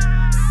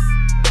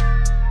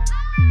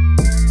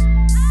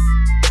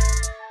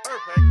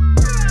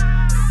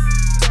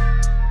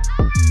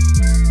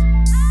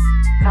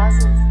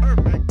 Causes.